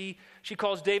verses, she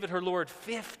calls David her Lord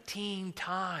 15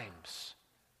 times.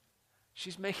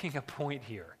 She's making a point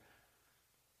here.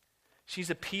 She's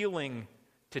appealing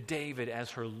to David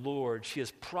as her Lord. She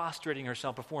is prostrating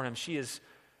herself before him. She is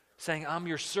saying, "I'm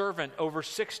your servant," over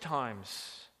 6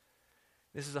 times.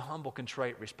 This is a humble,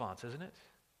 contrite response, isn't it?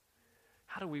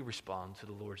 How do we respond to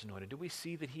the Lord's anointed? Do we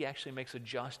see that he actually makes a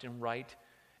just and right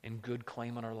and good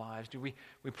claim on our lives? Do we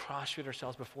prostrate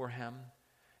ourselves before him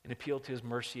and appeal to his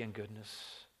mercy and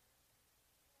goodness?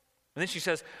 And then she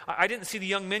says, "I didn't see the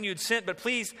young men you'd sent, but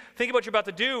please think about what you're about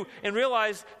to do and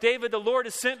realize, David, the Lord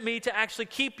has sent me to actually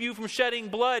keep you from shedding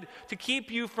blood, to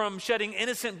keep you from shedding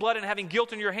innocent blood and having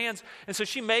guilt in your hands." And so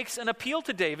she makes an appeal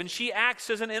to David, and she acts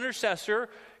as an intercessor,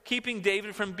 keeping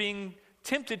David from being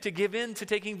tempted to give in to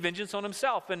taking vengeance on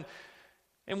himself. And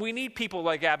we need people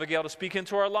like Abigail to speak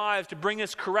into our lives, to bring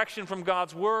us correction from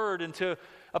God's word, and to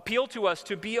appeal to us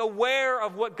to be aware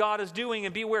of what God is doing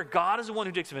and be aware God is the one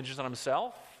who takes vengeance on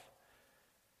himself.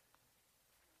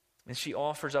 And she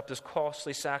offers up this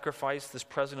costly sacrifice, this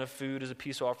present of food, as a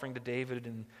peace offering to David,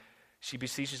 and she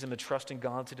beseeches him to trust in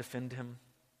God to defend him.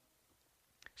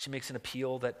 She makes an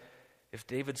appeal that if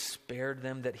David spared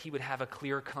them, that he would have a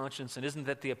clear conscience. And isn't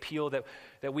that the appeal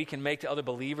that we can make to other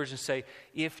believers and say,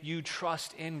 if you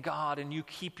trust in God and you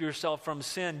keep yourself from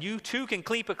sin, you too can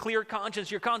keep a clear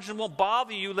conscience. Your conscience won't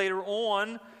bother you later on.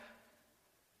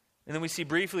 And then we see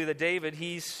briefly that David,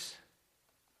 he's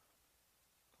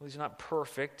not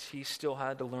perfect. He still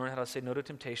had to learn how to say no to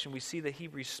temptation. We see that he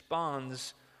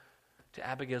responds to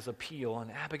Abigail's appeal,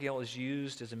 and Abigail is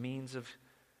used as a means of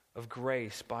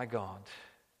grace by God.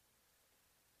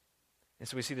 And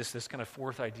so we see this kind of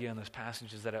fourth idea in this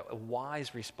passage is that a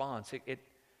wise response, it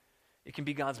can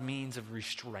be God's means of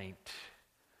restraint.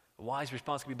 A wise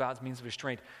response can be God's means of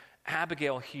restraint.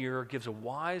 Abigail here gives a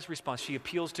wise response. She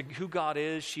appeals to who God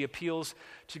is. She appeals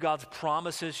to God's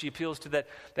promises. She appeals to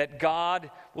that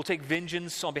God will take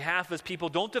vengeance on behalf of his people.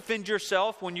 Don't defend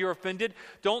yourself when you're offended.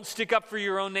 Don't stick up for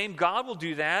your own name. God will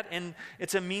do that. And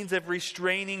it's a means of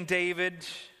restraining David.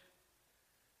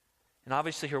 And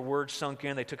obviously her words sunk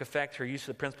in. They took effect. Her use of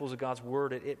the principles of God's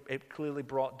word, it clearly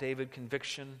brought David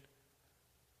conviction.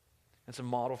 It's a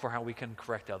model for how we can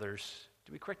correct others.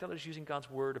 Do we correct others using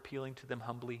God's word, appealing to them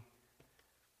humbly?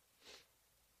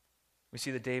 We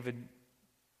see that David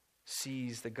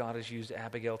sees that God has used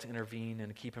Abigail to intervene and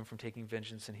to keep him from taking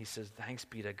vengeance, and he says, thanks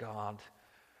be to God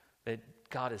that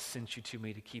God has sent you to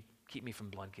me to keep me from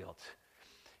blood guilt.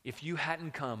 If you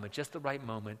hadn't come at just the right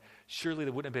moment, surely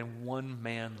there wouldn't have been one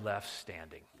man left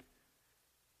standing.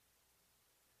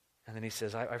 And then he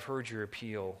says, I've heard your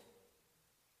appeal.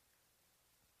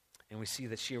 And we see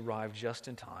that she arrived just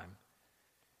in time,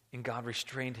 and God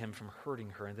restrained him from hurting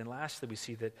her. And then lastly, we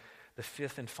see that the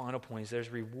fifth and final point is there's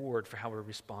reward for how we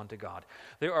respond to God.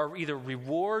 There are either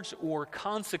rewards or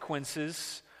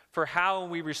consequences for how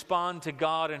we respond to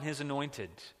God and his anointed.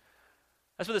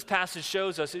 That's what this passage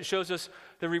shows us. It shows us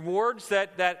the rewards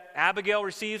that Abigail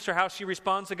receives for how she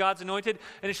responds to God's anointed,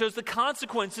 and it shows the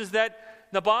consequences that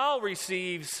Nabal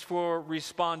receives for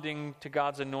responding to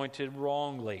God's anointed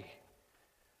wrongly.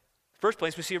 First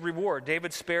place, we see a reward.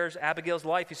 David spares Abigail's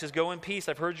life. He says, go in peace.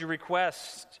 I've heard your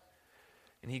request.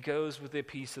 And he goes with the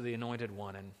peace of the anointed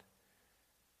one, and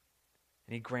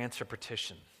he grants her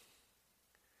petition.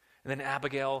 And then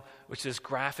Abigail, which is this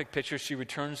graphic picture, she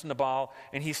returns to Nabal,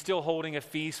 and he's still holding a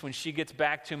feast. When she gets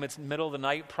back to him, it's middle of the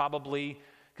night probably,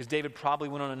 because David probably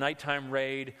went on a nighttime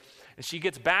raid. And she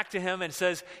gets back to him and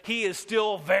says, he is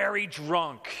still very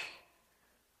drunk.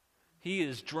 He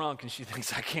is drunk, and she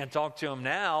thinks, I can't talk to him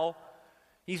now.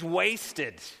 He's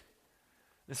wasted.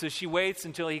 And so she waits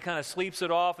until he kind of sleeps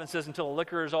it off and says until the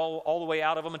liquor is all the way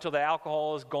out of him, until the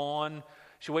alcohol is gone.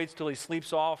 She waits till he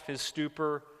sleeps off his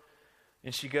stupor.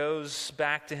 And she goes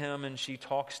back to him and she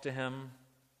talks to him.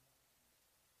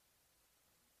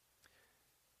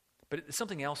 But it's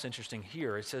something else interesting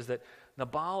here. It says that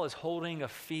Nabal is holding a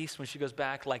feast when she goes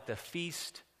back like the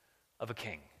feast of a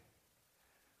king.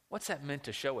 What's that meant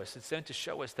to show us? It's meant to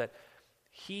show us that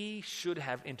he should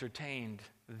have entertained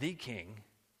the king.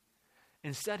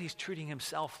 Instead, he's treating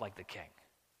himself like the king.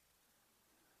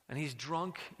 And he's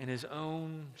drunk in his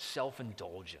own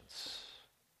self-indulgence.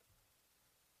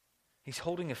 He's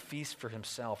holding a feast for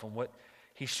himself and what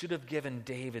he should have given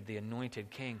David, the anointed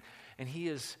king. And he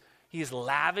is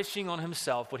lavishing on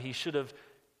himself what he should have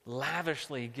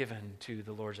lavishly given to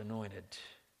the Lord's anointed.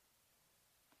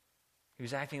 He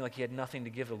was acting like he had nothing to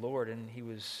give the Lord, and he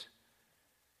was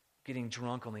getting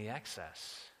drunk on the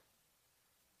excess.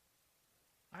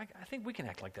 I think we can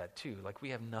act like that too, like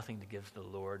we have nothing to give the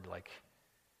Lord, like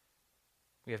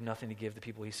we have nothing to give the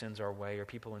people he sends our way or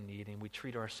people in need, and we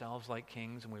treat ourselves like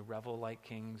kings and we revel like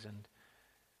kings, and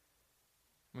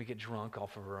we get drunk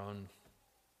off of our own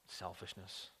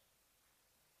selfishness.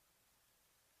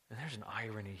 And there's an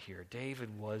irony here.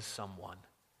 David was someone.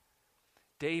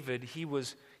 David, he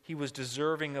was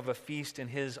deserving of a feast in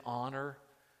his honor,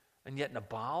 and yet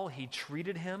Nabal, he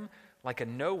treated him like a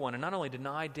no one, and not only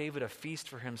denied David a feast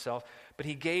for himself, but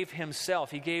he gave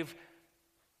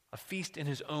a feast in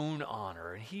his own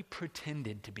honor, and he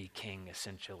pretended to be king,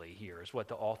 essentially, here is what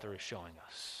the author is showing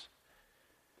us.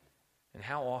 And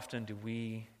how often do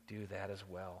we do that as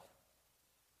well?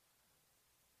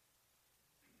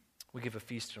 We give a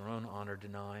feast in our own honor,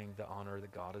 denying the honor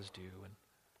that God is due, and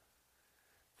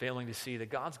failing to see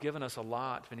that God's given us a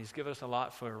lot, and he's given us a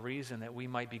lot for a reason, that we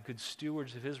might be good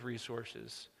stewards of his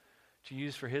resources to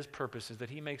use for his purposes, that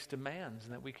he makes demands,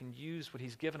 and that we can use what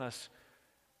he's given us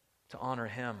to honor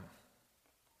him.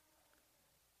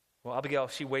 Well, Abigail,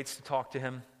 she waits to talk to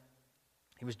him.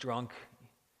 He was drunk.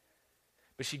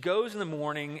 But she goes in the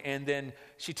morning, and then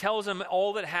she tells him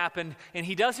all that happened, and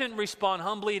he doesn't respond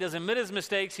humbly. He doesn't admit his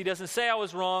mistakes. He doesn't say, I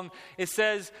was wrong. It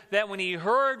says that when he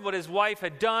heard what his wife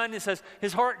had done, it says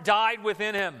his heart died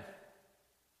within him.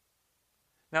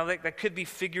 Now, that could be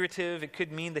figurative. It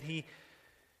could mean that he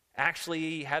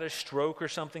actually had a stroke or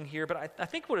something here. But I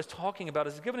think what it's talking about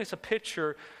is giving us a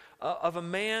picture of a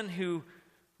man who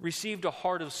received a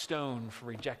heart of stone for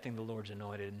rejecting the Lord's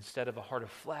anointed. Instead of a heart of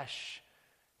flesh,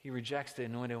 he rejects the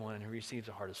anointed one and he receives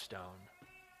a heart of stone.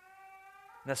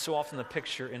 And that's so often the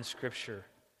picture in Scripture.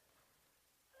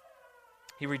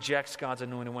 He rejects God's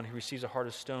anointed one. He receives a heart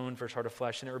of stone versus heart of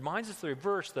flesh. And it reminds us the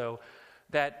reverse, though,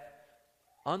 that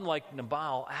unlike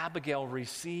Nabal, Abigail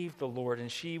received the Lord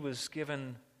and she was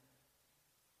given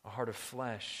a heart of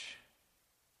flesh.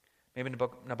 Maybe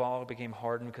Nabal became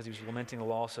hardened because he was lamenting the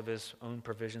loss of his own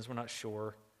provisions. We're not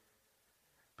sure.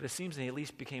 But it seems that he at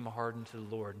least became hardened to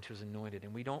the Lord and to his anointed.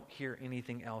 And we don't hear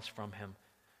anything else from him.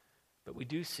 But we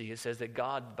do see, it says that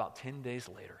God, about 10 days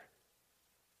later,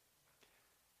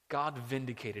 God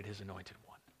vindicated his anointed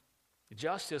one.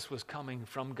 Justice was coming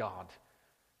from God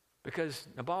Because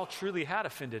Nabal truly had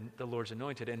offended the Lord's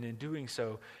anointed, and in doing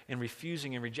so, in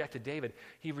refusing and rejected David,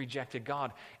 he rejected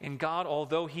God. And God,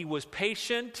 although he was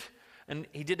patient, and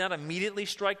he did not immediately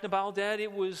strike Nabal dead,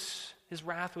 his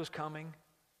wrath was coming.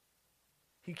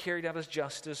 He carried out his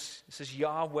justice. It says,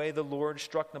 Yahweh, the Lord,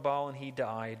 struck Nabal, and he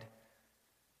died.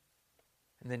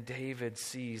 And then David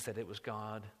sees that it was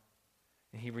God,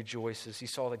 and he rejoices. He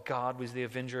saw that God was the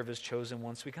avenger of his chosen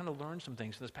ones. So we kind of learn some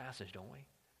things from this passage, don't we?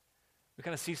 We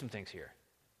kind of see some things here.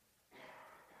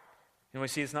 We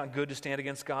see it's not good to stand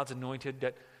against God's anointed,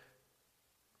 that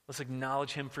let's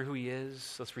acknowledge him for who he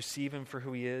is. Let's receive him for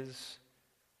who he is.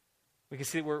 We can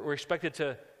see that we're expected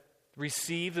to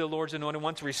receive the Lord's anointed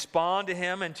one, to respond to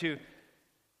him, and to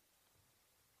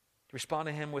respond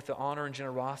to him with the honor and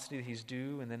generosity that he's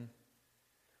due. And then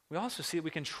we also see that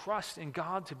we can trust in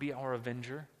God to be our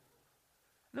avenger. And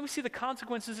then we see the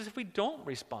consequences if we don't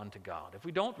respond to God, if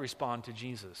we don't respond to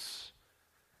Jesus.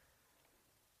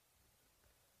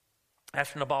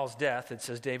 After Nabal's death, it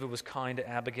says David was kind to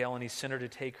Abigail, and he sent her to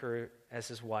take her as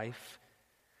his wife.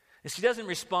 And she doesn't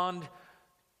respond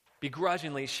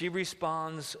begrudgingly. She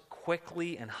responds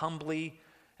quickly and humbly,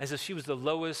 as if she was the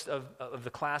lowest of the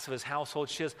class of his household.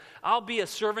 She says, I'll be a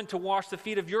servant to wash the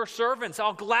feet of your servants.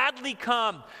 I'll gladly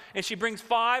come. And she brings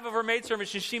 5 of her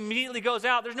maidservants, and she immediately goes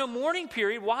out. There's no mourning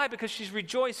period. Why? Because she's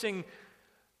rejoicing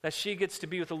that she gets to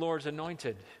be with the Lord's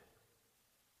anointed.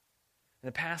 And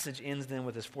the passage ends then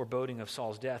with this foreboding of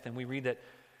Saul's death. And we read that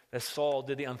as Saul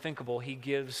did the unthinkable, he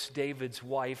gives David's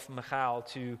wife, Michal,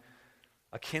 to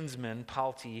a kinsman,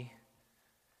 Palti.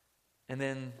 And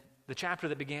then the chapter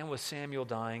that began with Samuel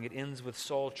dying, it ends with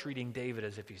Saul treating David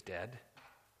as if he's dead.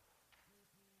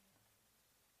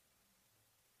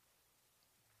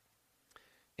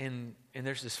 And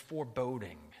there's this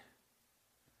foreboding.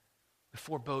 The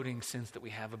foreboding sense that we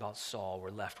have about Saul,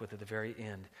 we're left with at the very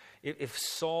end. If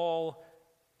Saul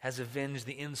has avenged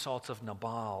the insults of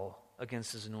Nabal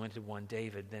against his anointed one,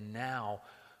 David, then now,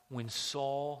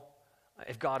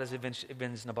 if God has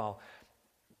avenged Nabal,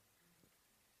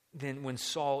 then when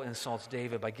Saul insults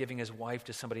David by giving his wife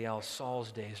to somebody else,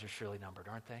 Saul's days are surely numbered,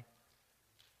 aren't they?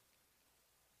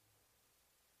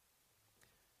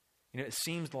 It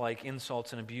seems like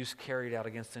insults and abuse carried out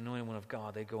against the anointed one of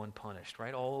God, they go unpunished,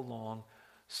 right? All along,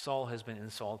 Saul has been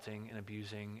insulting and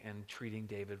abusing and treating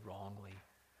David wrongly,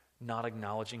 not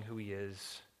acknowledging who he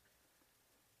is.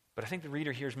 But I think the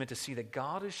reader here is meant to see that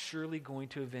God is surely going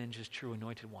to avenge his true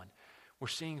anointed one. We're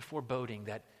seeing foreboding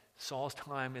that Saul's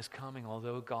time is coming,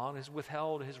 although God has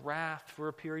withheld his wrath for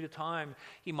a period of time.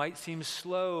 He might seem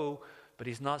slow, but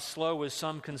he's not slow as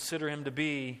some consider him to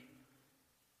be.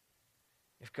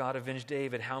 If God avenged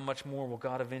David, how much more will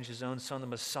God avenge his own son, the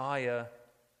Messiah,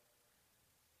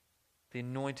 the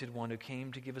anointed one who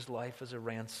came to give his life as a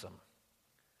ransom?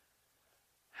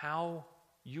 How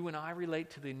you and I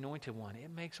relate to the anointed one,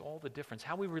 it makes all the difference.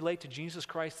 How we relate to Jesus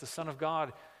Christ, the Son of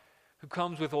God, who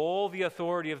comes with all the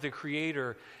authority of the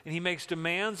Creator, and he makes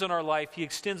demands on our life. He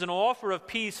extends an offer of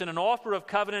peace and an offer of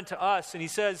covenant to us, and he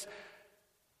says,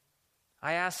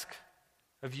 I ask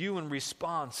of you in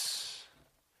response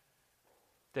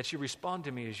that you respond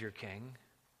to me as your king,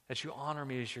 that you honor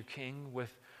me as your king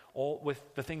with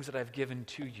the things that I've given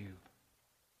to you.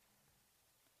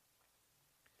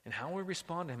 And how we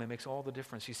respond to him, it makes all the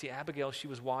difference. You see, Abigail, she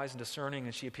was wise and discerning,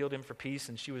 and she appealed to him for peace,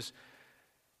 and she was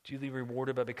duly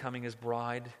rewarded by becoming his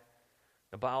bride.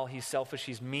 Nabal, he's selfish,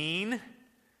 he's mean,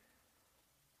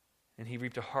 and he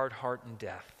reaped a hard heart and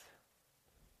death.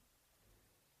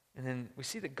 And then we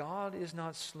see that God is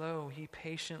not slow. He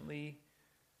patiently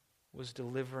was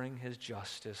delivering his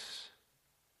justice.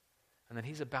 And then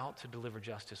he's about to deliver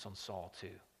justice on Saul too.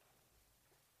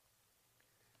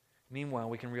 Meanwhile,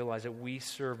 we can realize that we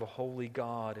serve a holy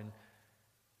God,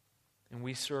 and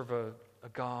we serve a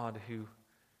God who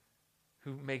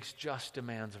makes just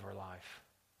demands of our life.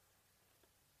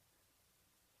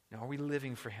 Now, are we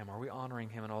living for him? Are we honoring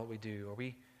him in all that we do?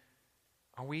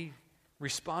 Are we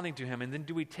responding to him? And then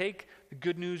do we take the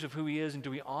good news of who he is, and do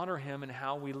we honor him in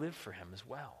how we live for him as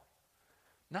well?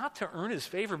 Not to earn his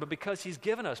favor, but because he's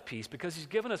given us peace, because he's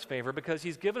given us favor, because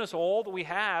he's given us all that we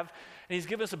have, and he's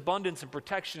given us abundance and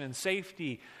protection and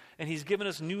safety, and he's given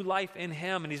us new life in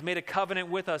him, and he's made a covenant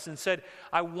with us and said,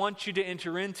 I want you to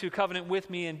enter into covenant with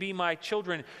me and be my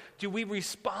children. Do we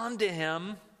respond to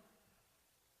him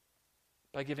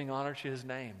by giving honor to his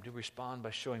name? Do we respond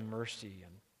by showing mercy?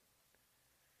 And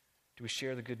do we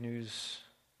share the good news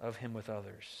of him with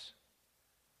others?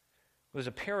 There's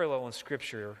a parallel in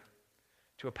Scripture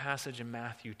to a passage in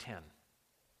Matthew 10.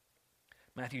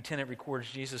 Matthew 10, it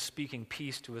records Jesus speaking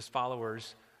peace to his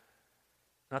followers,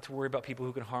 not to worry about people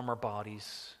who can harm our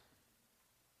bodies,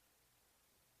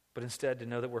 but instead to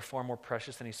know that we're far more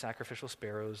precious than these sacrificial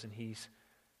sparrows, and He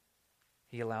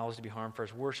allows to be harmed for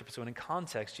His worship. So in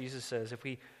context, Jesus says, if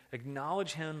we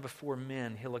acknowledge Him before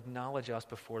men, He'll acknowledge us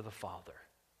before the Father.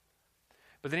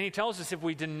 But then He tells us if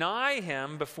we deny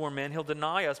Him before men, He'll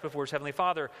deny us before His Heavenly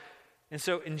Father.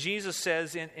 And Jesus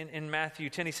says in Matthew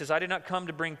 10, He says, I did not come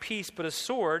to bring peace, but a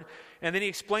sword. And then He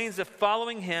explains that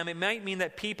following Him, it might mean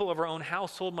that people of our own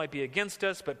household might be against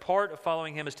us, but part of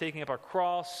following Him is taking up our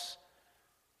cross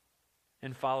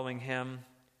and following Him.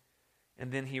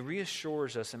 And then He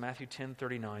reassures us in Matthew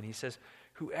 10:39. He says,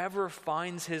 whoever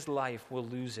finds his life will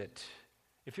lose it.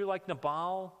 If you're like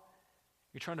Nabal,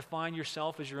 you're trying to find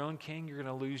yourself as your own king, you're going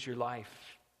to lose your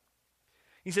life.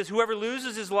 He says, whoever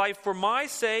loses his life for my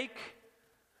sake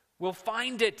will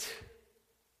find it.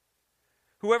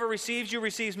 Whoever receives you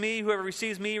receives me. Whoever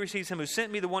receives me receives him who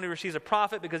sent me. The one who receives a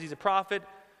prophet because he's a prophet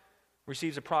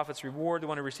receives a prophet's reward. The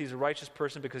one who receives a righteous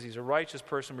person because he's a righteous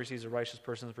person receives a righteous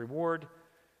person's reward.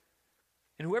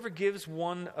 And whoever gives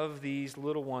one of these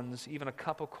little ones even a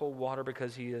cup of cold water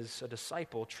because he is a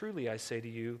disciple, truly I say to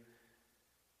you,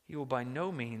 he will by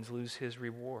no means lose his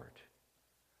reward.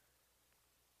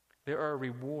 There are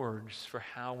rewards for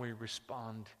how we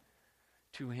respond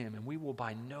to Him, and we will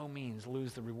by no means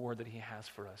lose the reward that He has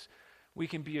for us. We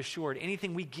can be assured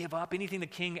anything we give up, anything the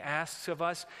King asks of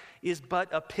us is but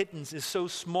a pittance, is so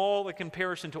small in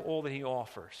comparison to all that He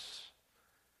offers.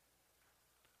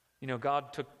 You know,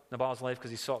 God took Nabal's life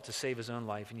because He sought to save his own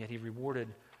life, and yet He rewarded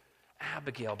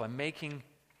Abigail by making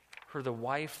her the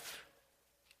wife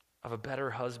of a better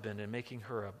husband and making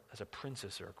her as a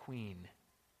princess or a queen.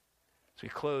 So we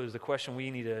close. The question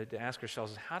we need to ask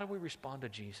ourselves is, how do we respond to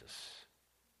Jesus?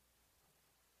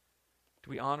 Do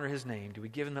we honor His name? Do we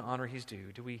give Him the honor He's due?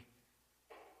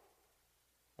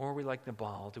 Or are we like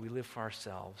Nabal? Do we live for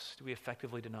ourselves? Do we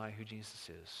effectively deny who Jesus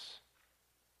is?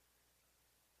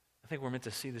 I think we're meant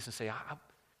to see this and say,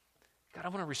 God, I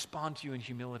want to respond to You in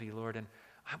humility, Lord, and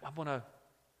I want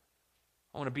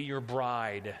to be Your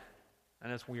bride. I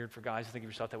know it's weird for guys to think of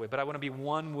yourself that way, but I want to be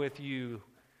one with You.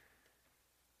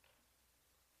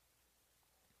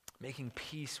 Making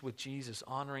peace with Jesus,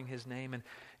 honoring His name, and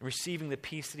receiving the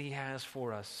peace that He has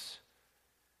for us,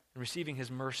 and receiving His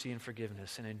mercy and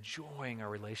forgiveness, and enjoying our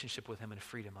relationship with Him in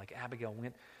freedom. Like Abigail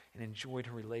went and enjoyed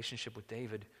her relationship with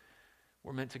David,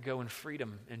 we're meant to go in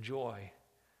freedom and joy,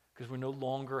 because we no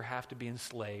longer have to be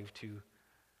enslaved to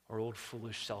our old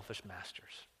foolish, selfish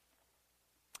masters.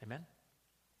 Amen?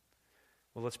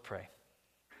 Well, let's pray.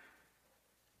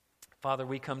 Father,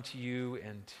 we come to You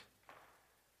and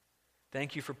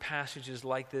thank You for passages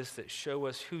like this that show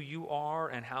us who You are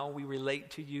and how we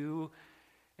relate to You,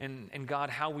 and God,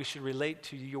 how we should relate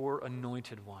to Your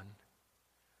anointed one.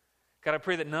 God, I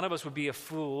pray that none of us would be a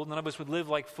fool, none of us would live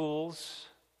like fools,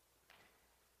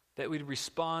 that we'd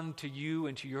respond to You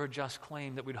and to Your just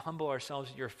claim, that we'd humble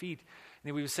ourselves at Your feet, and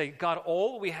that we would say, God,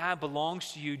 all that we have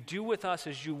belongs to You. Do with us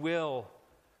as You will.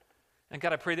 And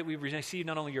God, I pray that we receive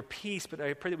not only Your peace, but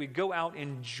I pray that we go out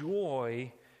in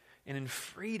joy and in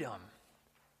freedom,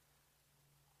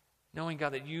 knowing,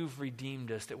 God, that You've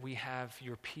redeemed us, that we have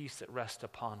Your peace that rests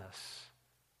upon us.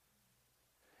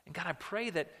 And God, I pray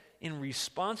that in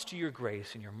response to Your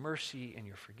grace and Your mercy and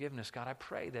Your forgiveness, God, I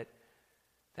pray that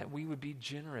we would be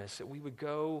generous, that we would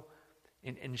go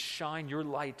and shine Your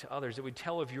light to others, that we'd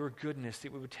tell of Your goodness,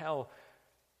 that we would tell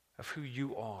of who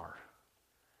You are.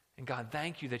 And God,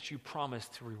 thank You that You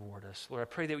promised to reward us. Lord, I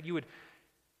pray that You would,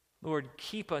 Lord,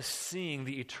 keep us seeing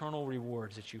the eternal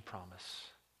rewards that You promise.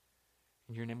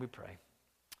 In Your name we pray.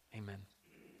 Amen.